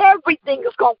that everything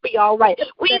is going to be all right.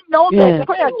 We know that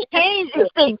prayer changes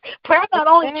things. Prayer not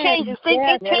only changes things,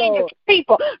 it changes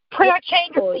people. Prayer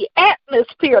changes the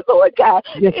atmosphere, Lord God,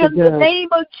 in the name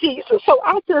of Jesus. So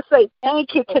I just say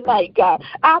thank you tonight, God.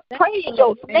 I praise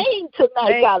your name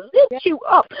tonight, God. Lift you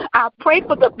up. I pray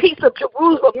for the peace of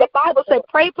Jerusalem. The Bible said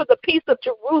pray for the peace of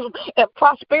Jerusalem and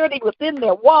prosperity within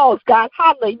their walls, God.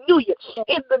 Hallelujah.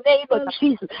 In the name of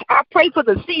Jesus. I pray for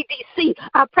the CDC.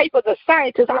 I pray for the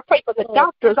scientists. I pray for the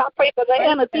doctors. I pray for the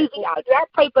anesthesiologists. I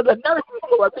pray for the nurses,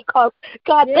 Lord, because,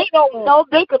 God, they don't know.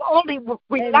 They can only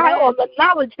rely on the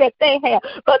knowledge that they have.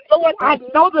 But, Lord, I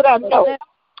know that I know.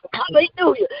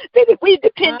 Hallelujah. That if we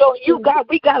depend on you, God,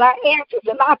 we got our answers.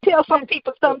 And I tell some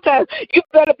people sometimes, you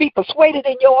better be persuaded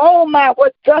in your own mind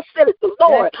what thus said the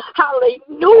Lord.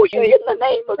 Hallelujah, in the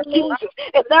name of Jesus.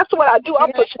 And that's what I do.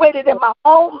 I'm persuaded in my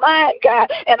own mind,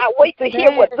 God, and I wait to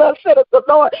hear what thus said the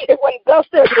Lord. And when thus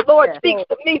said the Lord speaks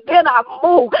to me, then I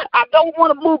move. I don't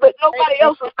want to move at nobody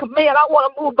else's command. I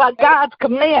want to move by God's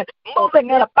command,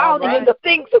 moving and abounding in the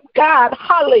things of God.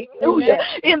 Hallelujah,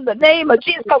 in the name of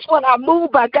Jesus. Because when I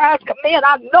move by God's command,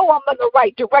 I know I'm in the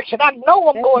right direction. I know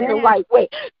I'm going the right way.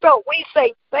 So we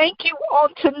say thank you on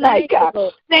tonight, God.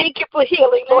 Thank you for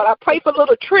healing, Lord. I pray for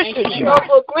little Trisha, your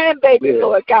little grandbaby,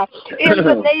 Lord God. In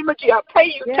the name of Jesus, I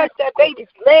pray you touch that baby's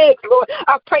legs, Lord.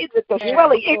 I pray that the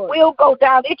swelling, it will go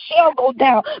down. It shall go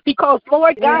down because,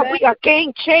 Lord God, we are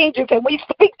game changers and we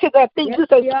speak to that thing. You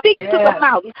say speak to the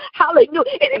mountain.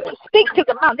 Hallelujah. And if we speak to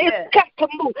the mountain, it's got to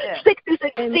move. Sickness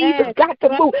and disease has got to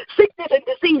move. Sickness and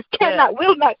disease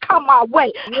will not come our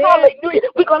way. Hallelujah.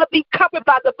 We're going to be covered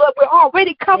by the blood. We're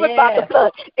already covered by the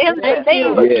blood in the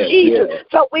name of Jesus.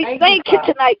 So we thank you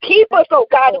tonight. Keep us, oh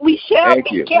God, and we shall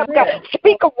be kept, God.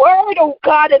 Speak a word, oh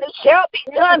God, and it shall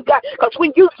be done, God. Because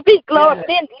when you speak, Lord,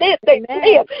 men live, they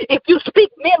live. If you speak,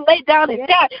 men lay down and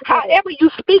die. However you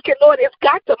speak it, Lord, it's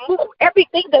got to move.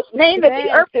 Everything that's named in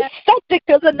the earth is subject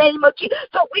to the name of Jesus.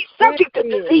 So we subject to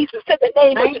diseases to the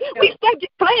name of Jesus. We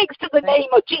subject plagues to the name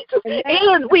of Jesus.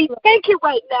 And we thank you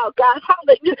right now, God.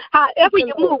 Hallelujah. However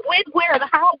you move, when, where, and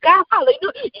how, God,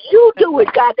 hallelujah. You do it,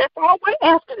 God. That's all we're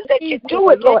asking is that you do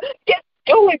it, Lord. Just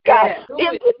do it, God,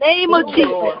 in the name of Jesus.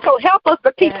 So help us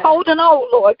to keep holding on,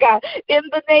 Lord God, in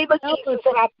the name of Jesus.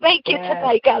 And I thank you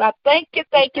tonight, God. I thank you.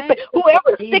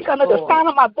 Whoever is sick under the sound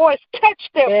of my voice, touch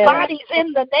their bodies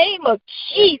in the name of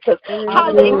Jesus.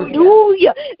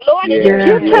 Hallelujah. Lord, if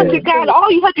you touch it, God,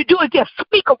 all you have to do is just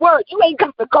speak a word. You ain't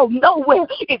got to go nowhere.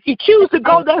 If you choose to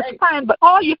go, that's fine. But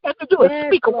all you have to do is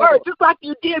speak a word, just like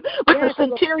you did with the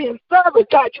centurion servant,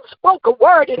 God. You spoke a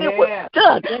word and it was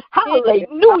done.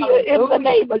 Hallelujah. In the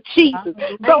name of Jesus.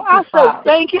 So I say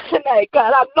thank you tonight,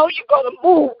 God. I know you're going to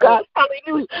move, God.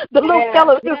 Hallelujah. The little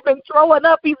fella's just been throwing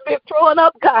up. He's been throwing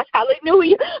up, God.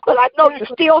 Hallelujah. But I know you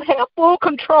still have full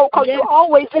control because you're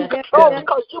always in control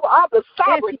because you are the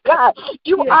sovereign God.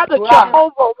 You are the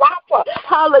Jehovah Rapha.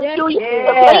 Hallelujah.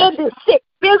 The land is sick.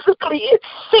 Physically, it's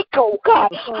sick, oh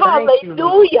God.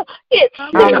 Hallelujah. It's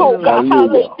sick, oh God.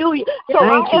 Hallelujah. So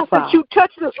I ask that you touch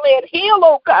this land. Heal,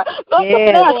 oh God. Look, the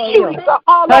mass shootings are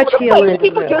all over the place.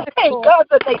 People just take guns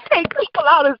and they take people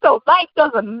out as though life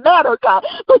doesn't matter, God.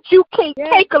 But you can't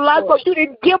take a life because you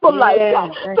didn't give a life,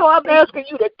 God. So I'm asking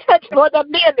you to touch, Lord, that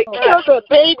man that killed a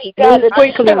baby, God,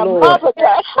 and a mother,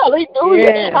 God.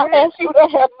 Hallelujah. I ask you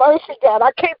to have mercy, God.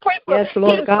 I can't pray for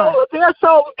their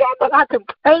souls, God, but I can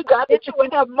pray, God, that you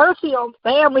would have mercy on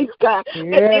families, God. And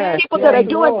these people that are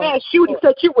doing mass shootings,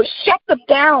 that you will shut them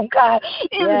down, God.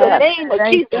 In the name of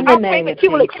Jesus, I pray that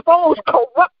you will expose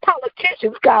corrupt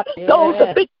politicians, God. Those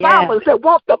are big farmers that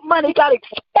want the money, God.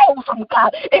 Expose them,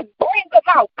 God, and bring them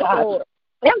out, God.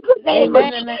 In the name of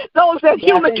those that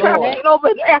human trafficking over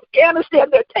in Afghanistan,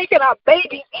 they're taking our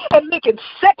babies and making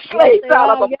sex slaves out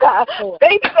of them, God.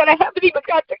 Babies that haven't even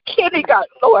got to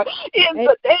kindergarten, Lord. In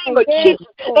the name of Jesus.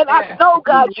 And I know,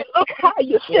 God, you look high,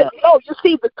 you sit low, you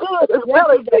see the good as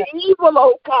well as the evil,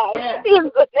 oh God.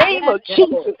 In the name of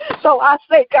Jesus. So I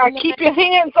say, God, keep your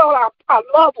hands on our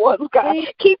loved ones, God.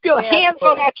 Keep your hands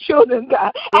on our children,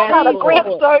 God. I got a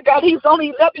grandson, God. He's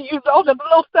only 11 years old, and the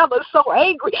little fella's so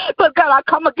angry. But, God, I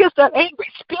come against that angry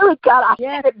spirit, God. I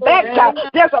send it back, God.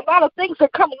 There's a lot of things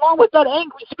that come along with that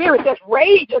angry spirit. There's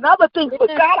rage and other things. But,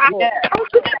 God, I curse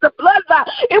it in the bloodline.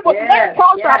 It will not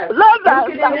cross our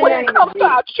bloodline, God. When it comes to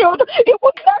our children, it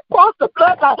will not cross the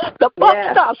bloodline. The buck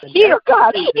stops here,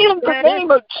 God. In the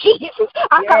name of Jesus.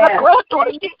 I got a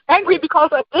granddaughter. She's angry because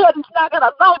her daddy's not in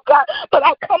her life, God. But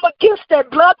I come against that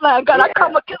bloodline, God. I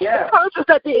come against the curses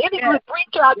that the enemy would bring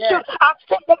to our children. I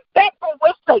send them back from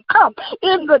whence they come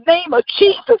in the name of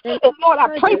Jesus. And Lord,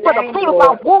 I pray for the fruit of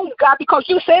our womb, God, because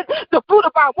you said the fruit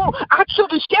of our womb, our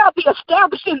children shall be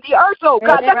established in the earth, oh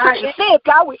God. That's what you said,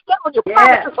 God. We stand on your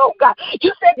promises, oh God.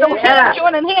 You said no hand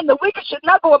join in hand, the wicked should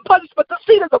not go unpunished, but the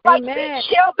seed of the righteous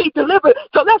shall be delivered.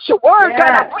 So that's your word,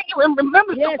 God. I bring you in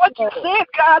remembrance of what you said,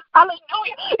 God.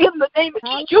 Hallelujah. In the name of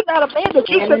Jesus, you're not a man that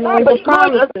you should lie, but you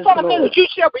are the son of man that you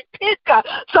shall repent, God.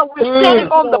 So we're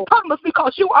standing on the promise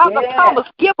because you are the promise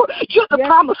giver. You're the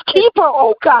promise keeper,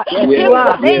 oh God. In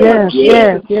the name of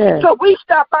Jesus. So we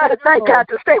stop by tonight, God,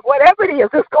 to say whatever it is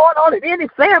that's going on in any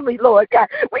family, Lord God,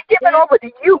 we give it over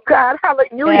to you, God.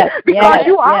 Hallelujah. Because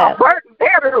you are a burden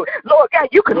bearer, Lord God.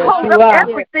 You can hold up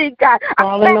everything, God.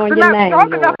 I'm not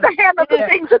strong enough to handle the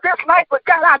things of this life, but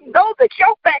God, I know that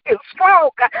your back is strong,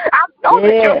 God. I know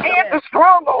that your hands are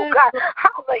strong, oh God.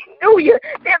 Hallelujah.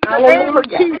 In the name of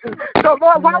Jesus. So,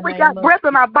 Lord, while we got breath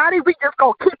in our body, we just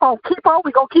going to keep on.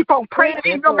 We're going to keep on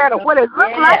praising no matter what it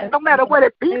looks like, no matter what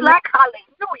it be like.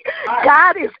 Hallelujah.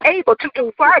 God is able to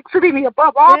do far exceedingly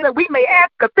above all that we may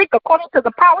ask or think according to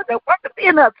the power that worketh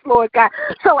in us, Lord God.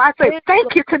 So I say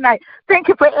thank you tonight. Thank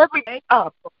you for every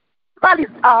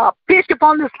bishop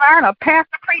on this line, a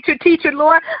pastor, preacher, teacher,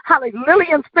 Lord, hallelujah,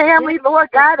 Lillian's family, Lord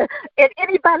God, and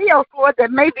anybody else, Lord,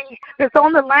 that maybe that's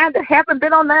on the line that haven't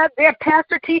been on that, their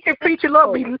pastor, teacher, preacher,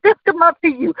 Lord, we lift them up to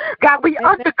you. God, we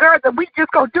undergird them. We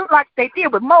just going to do like they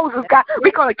did with Moses, God.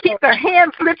 We're going to keep their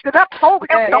hands lifted up, hold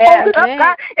them to hold it up,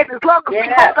 God, and as long as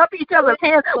we hold up each other's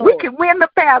hands, we can win the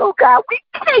battle, God. We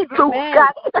can't lose,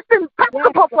 God. It's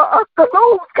impossible for us to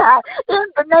lose, God. In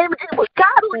the name of Jesus, with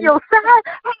God on your side,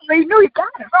 hallelujah. God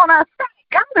is on our side.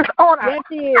 God is on our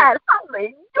side.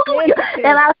 Hallelujah.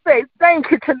 And I say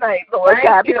thank you tonight, Lord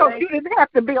God, because you didn't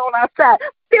have to be on our side.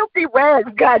 Filthy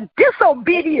rags, God,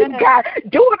 disobedient, God,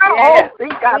 doing our own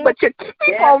thing, God, but you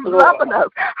keep on loving us.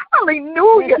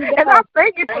 Hallelujah. And I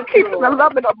thank you for keeping the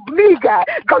loving of me, God,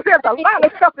 because there's a lot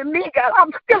of stuff in me, God.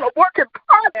 I'm still a work in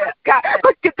progress, God,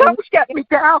 but you don't shut me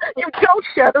down. You don't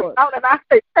shut us down. And I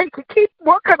say thank you. Keep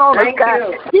working on me,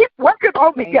 God. Keep working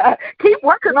on me, God. Keep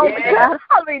working on me, God.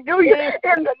 Hallelujah.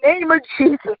 In the name of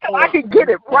Jesus, so I can get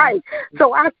it right.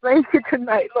 So I thank you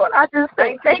tonight, Lord. I just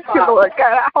say thank you, Lord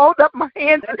God. I hold up my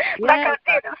hands like I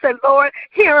did and said, Lord,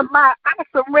 here am I. I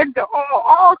surrender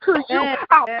all to you.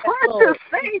 Our precious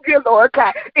Savior, Lord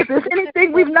God. If there's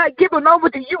anything we've not given over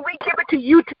to you, we give it to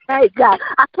you tonight, God.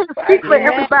 I can't speak for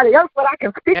everybody else, but I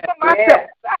can speak for myself.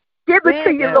 Give it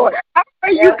to you, Lord. I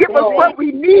pray you give us what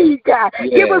we need, God.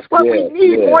 Give us what we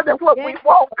need more than what we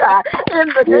want, God. In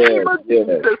the name of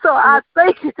Jesus. So I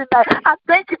thank you tonight. I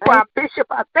thank you for our bishop.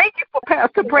 I thank you for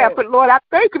Pastor Bradford, Lord. I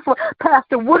thank you for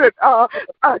Pastor Woodard,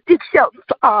 Dick Shelton's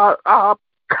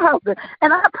cousin.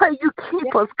 And I pray you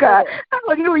keep us, God.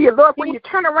 Hallelujah, Lord. When you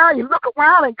turn around, you look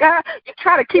around, and God, you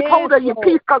try to keep hold of your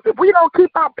peace, because if we don't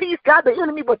keep our peace, God, the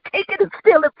enemy will take it and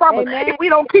steal it from us. If we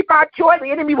don't keep our joy, the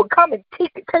enemy will come and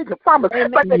take it from us.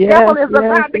 But the devil is a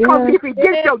lie, because if he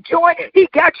gets your joy, he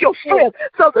got your strength.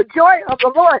 So the joy of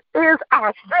the Lord is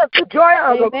our strength. The joy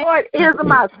of the Lord is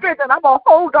my strength, and I'm going to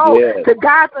hold on to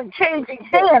God's unchanging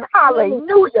hand.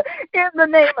 Hallelujah. In the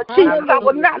name of Jesus, I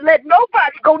will not let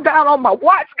nobody go down on my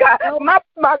watch, God. My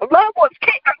loved ones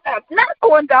I'm not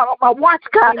going down on my watch,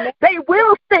 God. They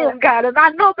will stand, God, and I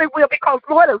know they will, because,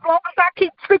 Lord, as long as I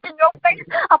keep seeking your face,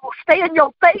 I will stay in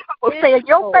your face. I will stay in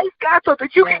your face, God, so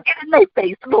that you can get in their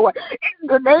face, Lord. In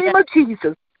the name of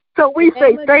Jesus. So we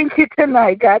say thank you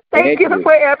tonight, God. Thank you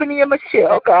for Ebony and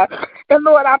Michelle, God. And,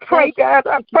 Lord, I pray, God,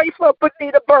 I pray for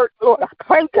Benita Burke, Lord. I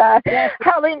pray, God,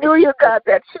 hallelujah, God,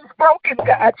 that she's broken,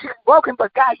 God. She's broken,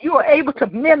 but, God, you are able to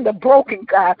mend the broken,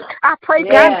 God. I pray,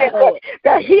 God,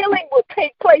 that healing will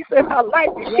take place in her life.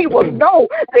 She will know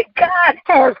that God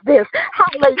has this.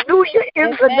 Hallelujah,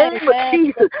 in the name of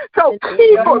Jesus. So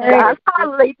keep her, God.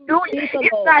 Hallelujah.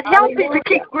 It's not healthy to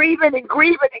keep grieving and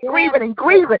grieving and grieving and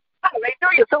grieving.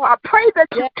 Hallelujah. So I pray that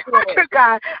you touch her,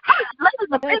 God. Let her in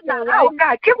the midnight hour,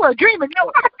 God. Give her a dream and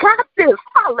know I got this.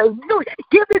 Hallelujah.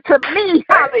 Give it to me.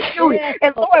 Hallelujah.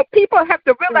 And Lord, people have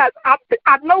to realize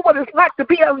I know what it's like to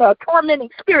be in a tormenting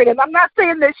spirit. And I'm not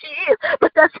saying that she is,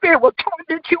 but that spirit will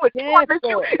torment you and torment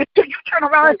you until you turn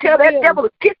around and tell that devil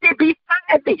to get thee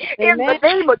behind me in the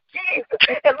name of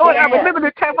Jesus. And Lord, I remember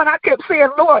the time when I kept saying,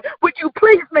 Lord, would you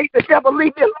please make the devil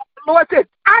leave me alone? The Lord said,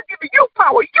 I give you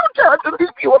power. You tell him to leave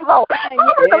you alone.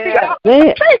 Hallelujah.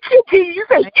 Thank you, Jesus.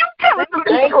 You tell him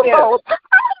to leave you alone.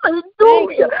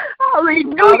 Hallelujah.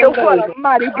 Hallelujah. What a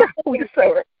mighty God we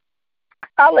serve.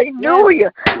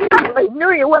 Hallelujah.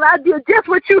 Hallelujah. When I did just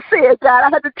what you said, God, I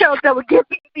had to tell the devil, get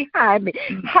behind me.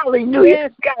 Hallelujah.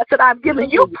 God said, I'm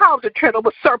giving you power to tread over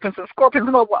serpents and scorpions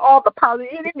and over all the power of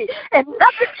the enemy, and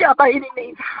nothing shall by any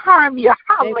means harm you.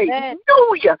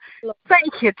 Hallelujah.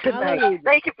 Thank you tonight.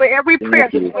 Thank you for every prayer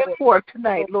that went forth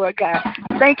tonight, Lord God.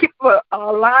 Thank you for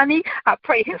Lonnie. I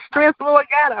pray his strength, Lord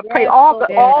God. I pray all of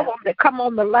them that come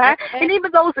on the line, and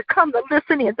even those that come to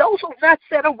listen in, those who have not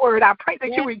said a word, I pray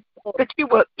that you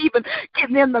will even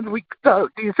give them the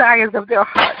desires of their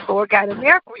heart, Lord God, and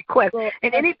their requests.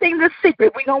 And anything that's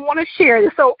secret, we don't want to share it.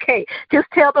 It's okay. Just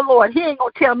tell the Lord. He ain't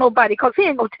going to tell nobody because he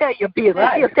ain't going to tell your business.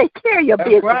 Right. He'll take care of your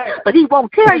business, but he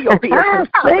won't tell your business.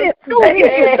 Hallelujah.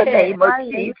 In the name of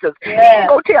Jesus. He ain't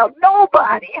going to tell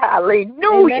nobody. Hallelujah.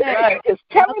 You just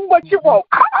tell him what you want.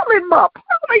 Call him up.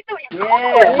 Hallelujah.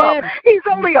 Call him up. He's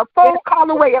only a phone call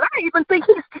away, and I even think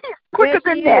he's quicker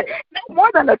than that. No more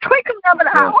than a twinkling of an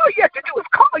eye. All you have to do is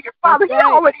call your Father. He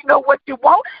already know what you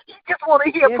want. He just want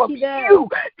to hear from you.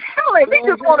 He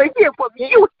just want to hear from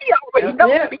you. He already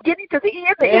knows the beginning to the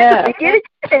end, the end to the beginning,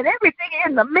 and everything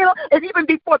in the middle, and even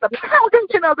before the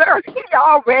foundation of the earth. He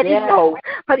already knows.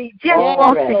 But he just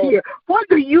wants to hear. What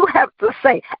do you have to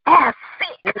say? Ask,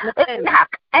 seek, knock,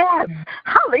 ask.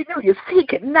 Hallelujah.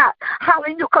 Seek and knock.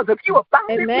 Hallelujah. Because if you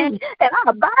abide in me and I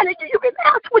abide in you, you can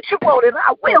ask what you want, and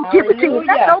I will give it to you.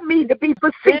 That don't mean to be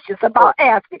facetious about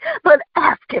asking, but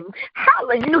ask him.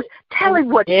 Hallelujah. Tell him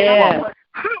what you want.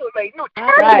 Hallelujah.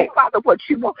 Tell your Father what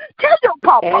you want. Tell your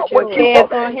Papa what you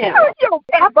want. Tell your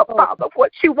Abba Father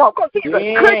what you want, because he's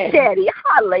a good daddy.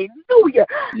 Hallelujah.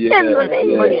 In the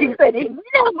name of Jesus. And he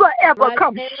never, ever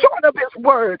comes short of his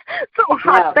words. So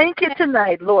I thank you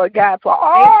tonight, Lord God, for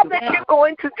all that you're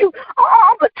going to do,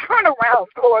 all the turnarounds,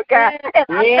 Lord God. And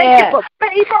I thank you for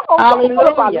favor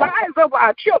over our lives, over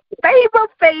our children. Favor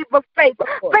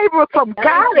from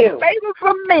God and favor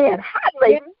from man.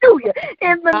 Hallelujah.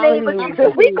 In the name of Jesus.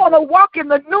 We're going to walk in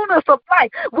the newness of life.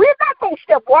 We're not going to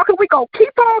step walking. We're going to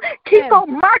keep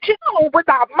on marching on with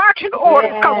our marching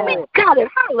orders, because we got it.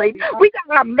 Hallelujah. We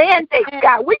got our mandate,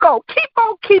 God. We're going to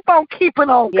keep on keeping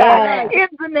on, God, in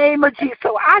the name of Jesus.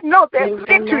 So I know there's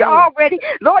victory already.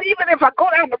 Lord, even if I go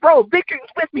down the road, victory is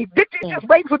with me. Victory is just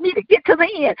waiting for me to get to the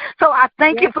end. So I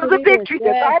thank you for the victory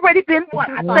that's already been won.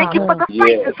 I thank you for the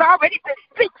fight that's already been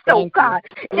fixed, oh God,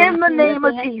 in the name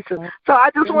of Jesus. So I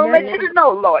just want to let you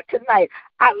know, Lord, tonight,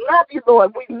 I love you,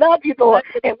 Lord. We love you, Lord.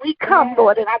 And we come,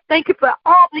 Lord. And I thank you for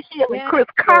all the healing. Chris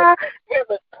Carr,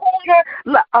 Reverend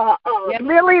Toya,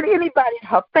 Lily, and anybody in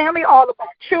her family, all of our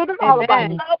children, all of our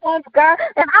loved ones, God.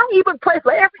 And I even pray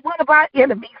for every one of our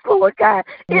enemies, Lord God.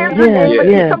 In the name of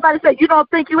Jesus. Somebody say, you don't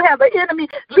think you have an enemy?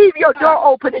 Leave your door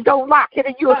open and don't lock it,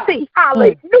 and you'll see.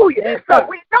 Hallelujah. So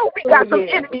we know we got some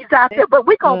enemies out there, but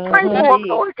we're going to pray for them,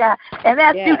 Lord God, and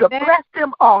ask you to bless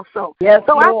them also.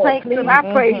 So I thank you and I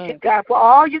praise you, God, for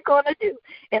all you're going to do.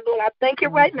 And Lord, I thank you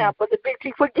right now for the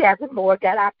victory for Gavin, Lord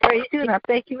God. I praise you and I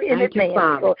thank you in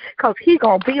advance, Lord, because he's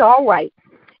going to be all right.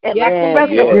 And like the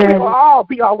rest of us, we'll all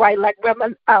be all right, like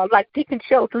Deacon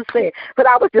Shelton said. But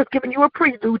I was just giving you a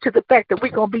prelude to the fact that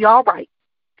we're going to be all right.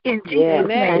 In Jesus'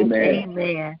 name,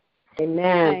 amen.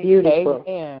 Amen. Beautiful.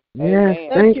 Yes,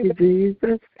 thank you,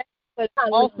 Jesus.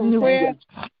 Awesome prayer.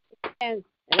 And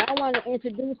I want to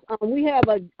introduce, we have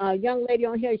a young lady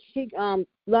on here. She, a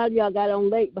lot of y'all got on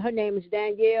late, but her name is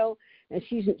Danielle, and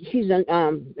she's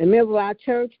a member of our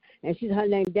church, and her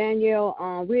name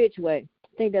Danielle Ridgeway.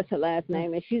 I think that's her last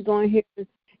name, and she's on here,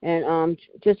 and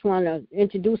just want to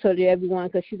introduce her to everyone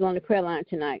because she's on the prayer line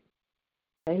tonight.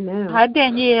 Amen. Hi,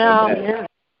 Danielle. Amen.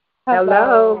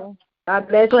 Hello. God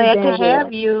bless you, Glad Danielle. to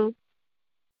have you.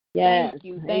 Yes. Thank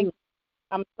you. Thank you.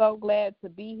 I'm so glad to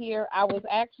be here. I was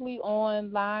actually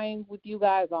online with you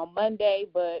guys on Monday,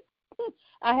 but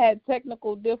I had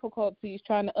technical difficulties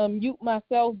trying to unmute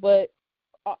myself. But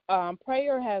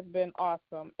prayer has been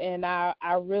awesome, and I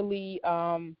really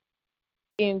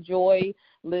enjoy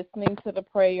listening to the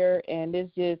prayer, and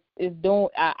it's doing.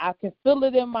 I can feel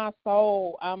it in my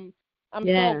soul. I'm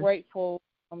so grateful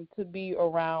to be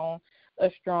around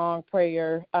a strong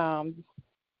prayer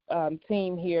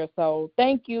team here. So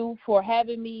thank you for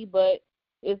having me, but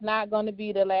it's not going to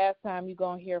be the last time you're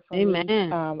going to hear from me.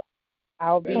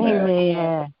 I'll be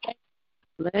here.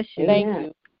 Bless you. Thank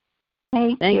you.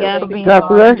 Thank God for being God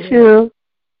bless you.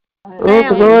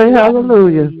 Oh, glory,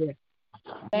 hallelujah.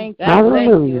 Thank you.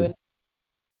 Hallelujah. Thank you.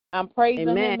 I'm praising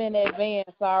him in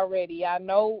advance already. I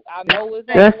know it's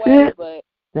That's on the way, it. but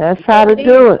That's how to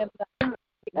do it.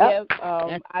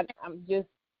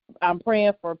 I'm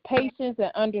praying for patience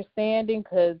and understanding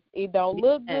because it don't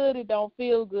look good, it don't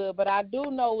feel good, but I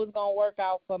do know it's gonna work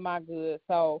out for my good.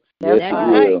 So that's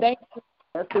right. Thank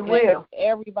you,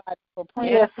 everybody, for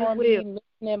praying for me,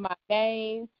 mentioning my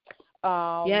name.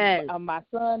 My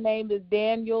son's name is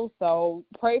Daniel, so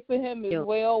pray for him as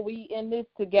well. We in this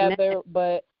together,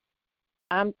 but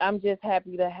I'm just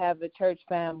happy to have a church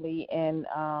family, and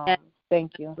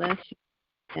thank you. Bless you.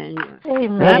 Daniel.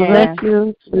 Amen. God bless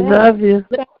you. We love you.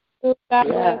 God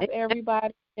bless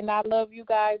everybody, and I love you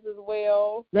guys as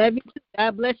well. Love you too.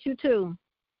 God bless you too.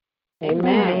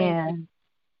 Amen.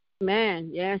 Amen.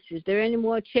 Yes. Is there any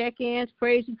more check-ins,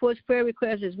 praise reports, prayer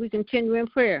requests as we continue in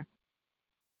prayer?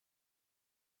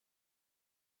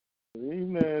 Good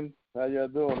evening. How y'all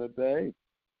doing today?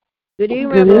 Good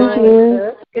evening,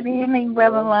 Lonnie. Good evening,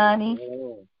 Brother Lonnie.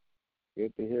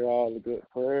 Good to hear all the good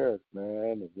prayers,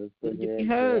 man. And just been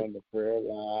here on the prayer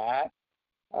line.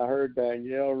 I heard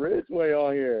Danielle Ridgway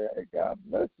on here. Hey, God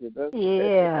bless you. That's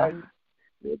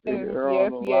good to hear her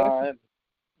on the line.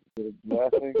 Good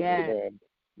blessing. And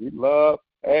we love,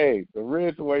 the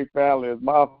Ridgway family is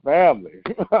my family.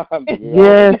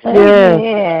 Yes.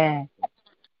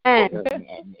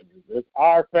 It's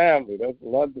our family. That's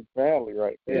London family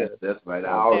right there. Yes, that's right.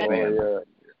 Our family.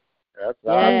 That's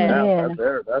our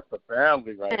family. That's the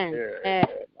family right there. And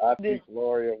I see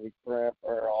Gloria. We praying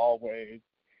for her always.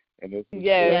 And this is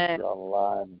on the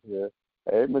line here.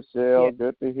 Hey, Michelle,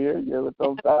 good to hear you with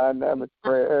those dynamic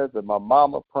prayers. And my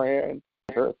mama praying.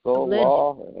 Her soul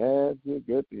law and Angie,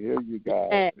 good to hear you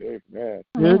guys. Amen.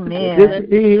 Good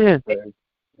to hear.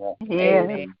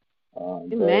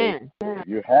 Amen.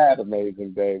 You had an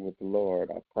amazing day with the Lord.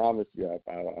 I promise you.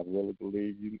 I really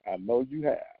believe you. I know you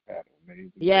have had an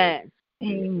amazing day.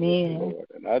 Amen. Lord.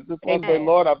 And I just want to say,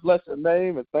 Lord, I bless your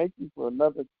name and thank you for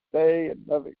another day,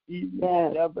 another evening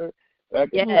together. I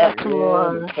can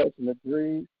and touch and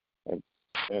agree and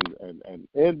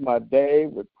end my day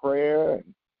with prayer.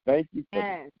 And thank you for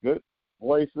the good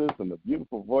voices and the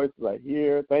beautiful voices I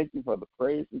hear. Thank you for the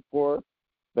praise report.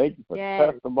 Thank you for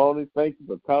testimonies. Thank you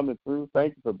for coming through.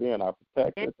 Thank you for being our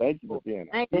protector. Thank you for being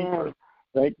our keeper.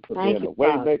 Thank you for being the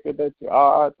way maker that you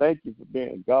are. Thank you for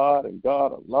being God and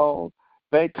God alone.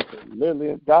 Thank you for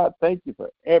Lillian. God, thank you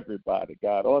for everybody,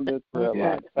 God, on this prayer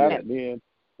line, tapping in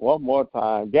one more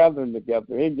time, gathering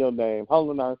together in your name,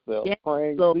 humbling ourselves,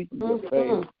 praying, seeking your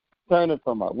face, turning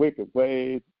from our wicked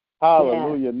ways.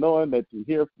 Hallelujah, knowing that you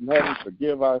hear from heaven,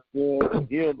 forgive our sins, and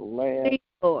heal the land,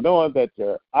 knowing that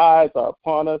your eyes are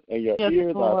upon us and your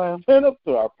ears are attentive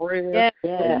to our prayers,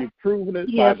 and you've proven it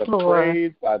by the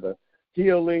praise, by the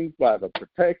healing, by the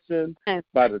protection,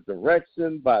 by the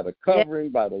direction, by the covering,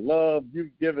 by the love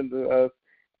you've given to us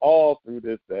all through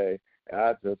this day. And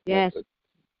I just want to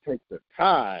take the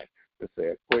time to say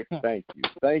a quick thank you.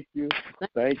 Thank you,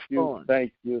 thank you,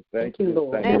 thank you, thank you, thank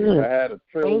you. If I had a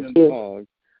trillion songs,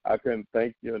 I couldn't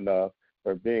thank you enough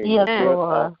for being the good,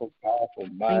 awesome, powerful,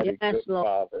 mighty, good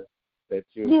Father that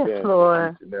you've been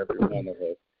to each and every one of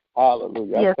us.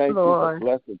 Hallelujah. I thank you for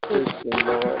blessing Christian,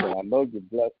 Lord, and I know you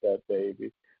blessed that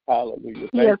baby. Hallelujah.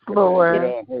 Thank you for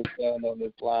Danielle and her son on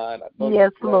this line. I know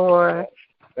you blessed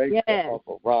Thank you for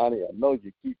Uncle Ronnie. I know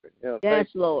you're keeping him.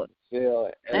 Thank you for Michelle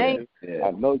and Ellen.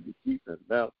 I know you're keeping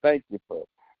them. Thank you for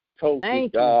Toby,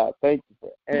 God. Thank you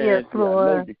for Angie. I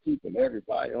know you're keeping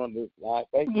everybody on this line.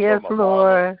 Thank you for my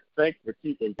mama. Thank you for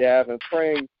keeping Gavin,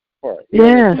 praying for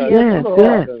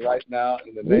right now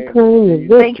in the name of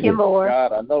Jesus. Thank you, Lord.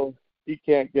 God, I know he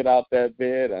can't get out that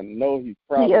bed. I know he's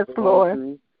probably going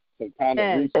through some kind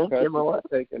of repercussions for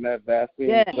taking that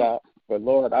vaccine shot. But,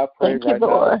 Lord, I pray now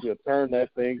that you'll turn that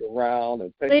thing around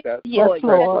and take that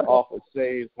pressure off of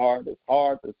Shay's heart. It's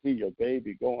hard to see your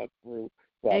baby going through.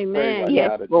 So I pray right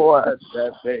now that you touch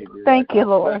that baby. Thank you,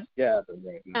 Lord. Gavin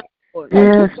right now.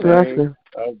 Yes, blessing.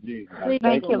 Oh, Jesus.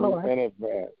 Thank you, Lord. In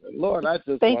advance. And Lord, I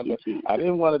just I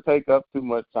didn't want to take up too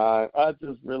much time. I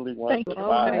just really wanted to, if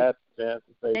I had the chance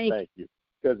to say thank you.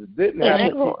 Because it didn't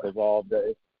have to keep us all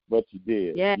day, but you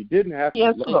did. You didn't have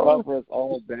to cover us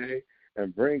all day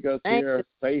and bring us here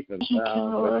safe and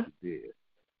sound, but you did.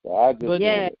 So I just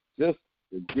wanted just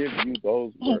to give you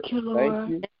those words. Thank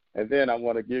you. And then I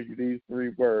want to give you these 3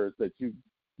 words that you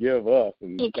give us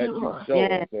and that you show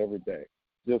us every day.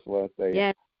 Just want to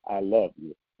say, I love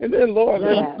you. And then, Lord,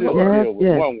 let us still deal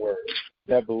with one word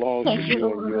that belongs to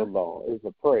you and you alone. It's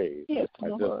a praise. I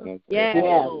just want to say,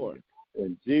 Lord.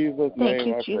 In Jesus'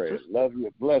 name I pray. Love you.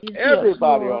 Bless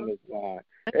everybody on this line.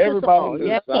 Everybody in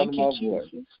the sound of my voice.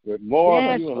 With more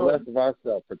of you and less of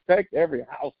ourselves. Protect every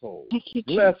household.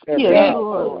 Bless every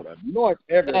household. Anoint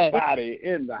everybody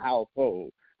in the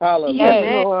household.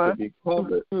 Hallelujah. To be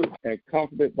covered and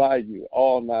comforted by you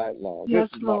all night long. This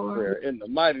is my prayer. In the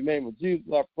mighty name of Jesus,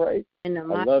 I pray. I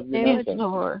love you. Yes,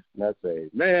 Lord. Let's say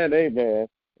amen, amen.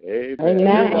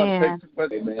 Amen.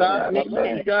 Amen. Time. I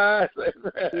love you guys.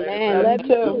 Amen. Love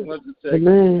you.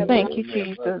 Amen. Thank you,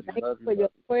 Jesus. Thank you for your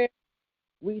prayer.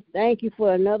 We thank you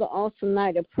for another awesome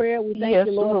night of prayer. We thank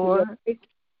you, Lord, for your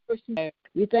grace.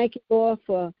 We thank you, Lord,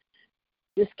 for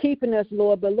just keeping us,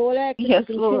 Lord. But Lord, I ask you to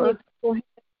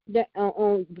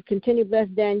continue to bless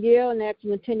Danielle and ask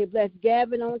you to continue to bless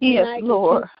Gavin on tonight. Yes,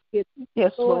 Lord.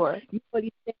 Yes, Lord. You what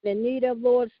he's in need of,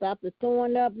 Lord. Stop the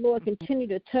throwing up, Lord. Continue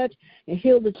to touch and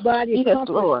heal his body. Yes,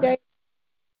 Lord.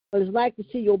 But it's like to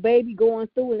see your baby going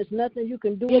through, and there's nothing you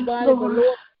can do about it. But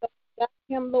Lord, got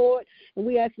him, Lord, and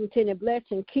we ask you to continue to bless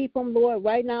and keep him, Lord,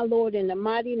 right now, Lord, in the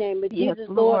mighty name of Jesus,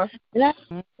 Lord. And I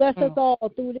bless us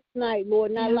all through this night,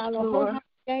 Lord. Not allow no harm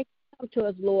to come to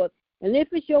us, Lord. And if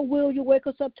it's your will, you wake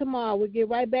us up tomorrow. We'll get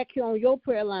right back here on your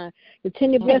prayer line.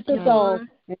 Continue to bless us all.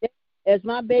 And as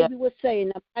my baby would say, in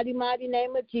the mighty, mighty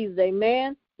name of Jesus,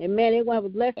 amen. Amen. Everyone have a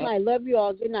blessed night. Love you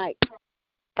all. Good night.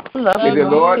 May the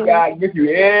Lord God with you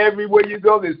everywhere you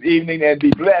go this evening and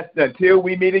be blessed until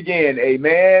we meet again.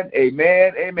 Amen,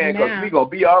 amen, amen. Because we're going to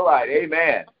be all right.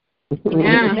 Amen. Good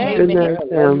night,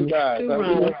 family.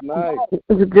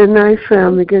 Good night,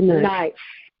 family. Good night.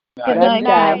 Good night,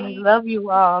 family. Love you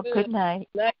all. Good night.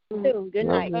 Love you too. Good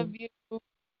night. Love you.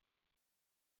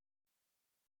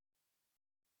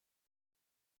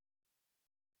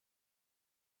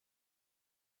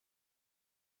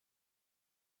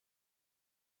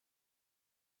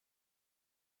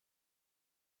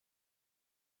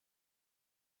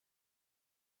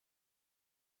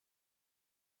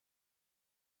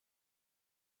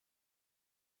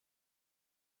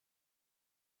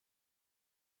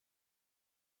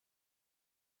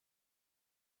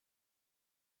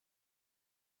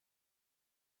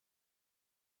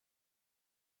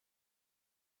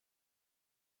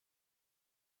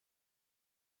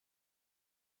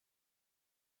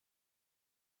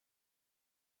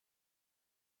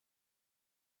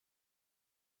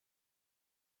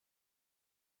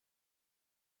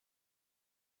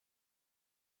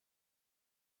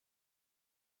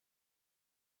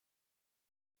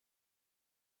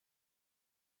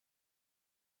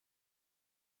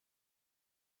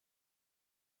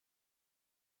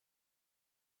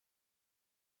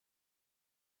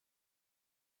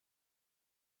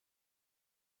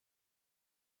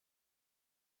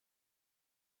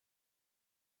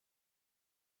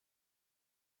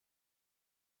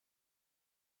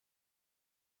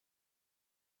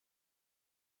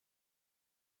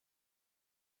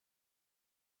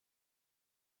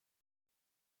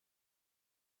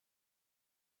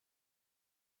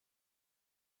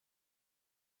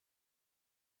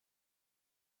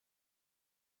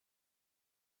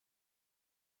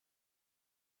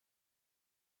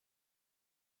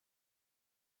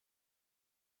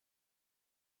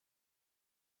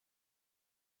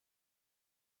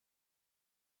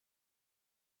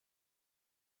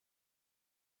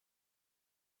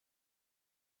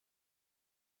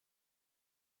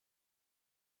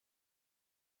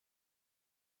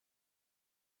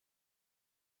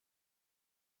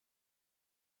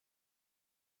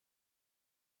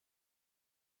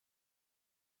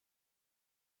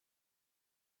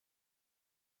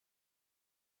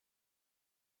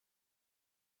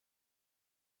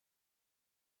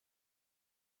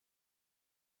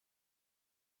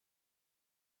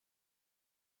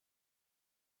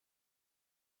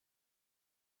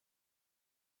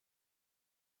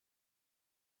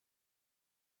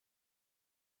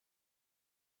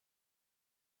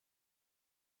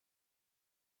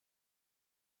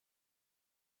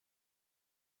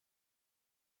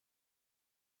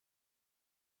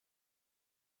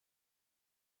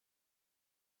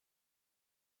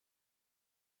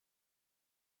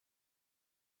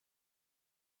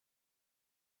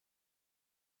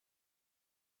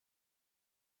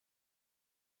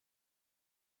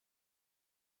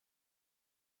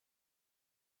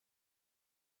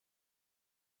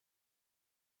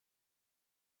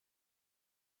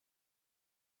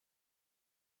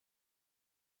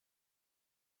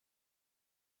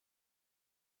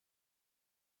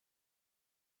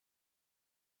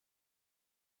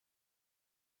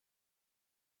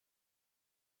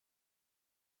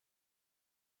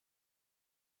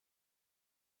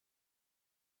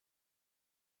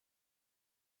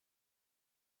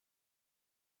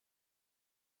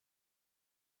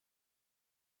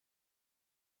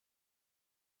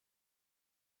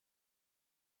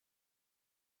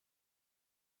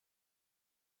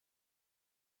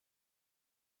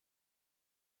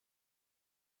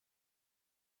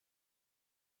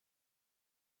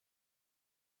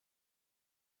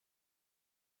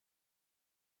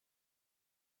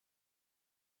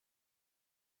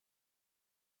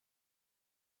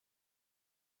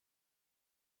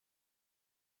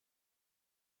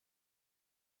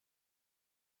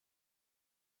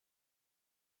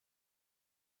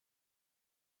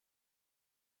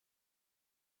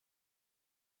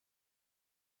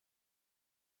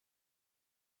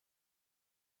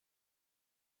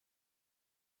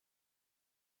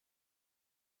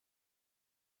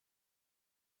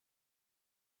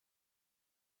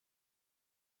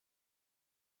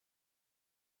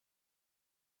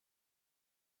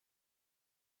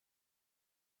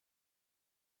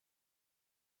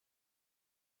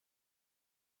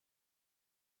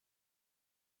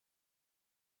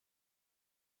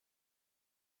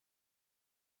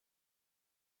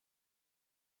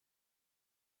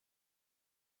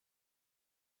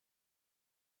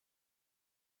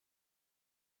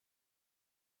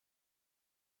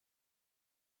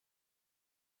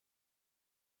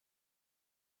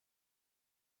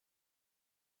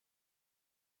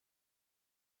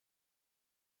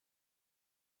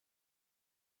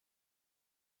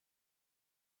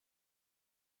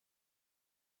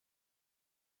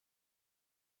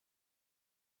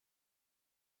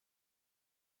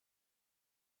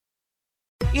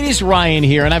 It is Ryan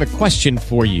here, and I have a question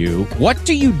for you. What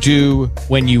do you do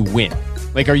when you win?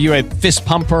 Like, are you a fist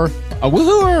pumper, a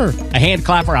woohooer, a hand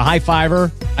clapper, a high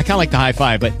fiver? I kind of like the high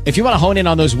five, but if you want to hone in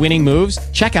on those winning moves,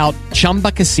 check out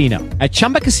Chumba Casino. At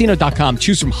ChumbaCasino.com,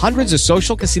 choose from hundreds of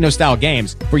social casino-style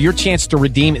games for your chance to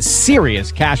redeem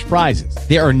serious cash prizes.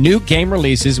 There are new game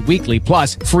releases weekly,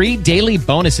 plus free daily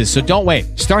bonuses. So don't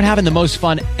wait. Start having the most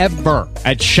fun ever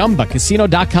at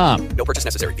ChumbaCasino.com. No purchase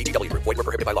necessary. VGW Group. Void where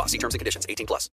prohibited by law. See terms and conditions. 18+.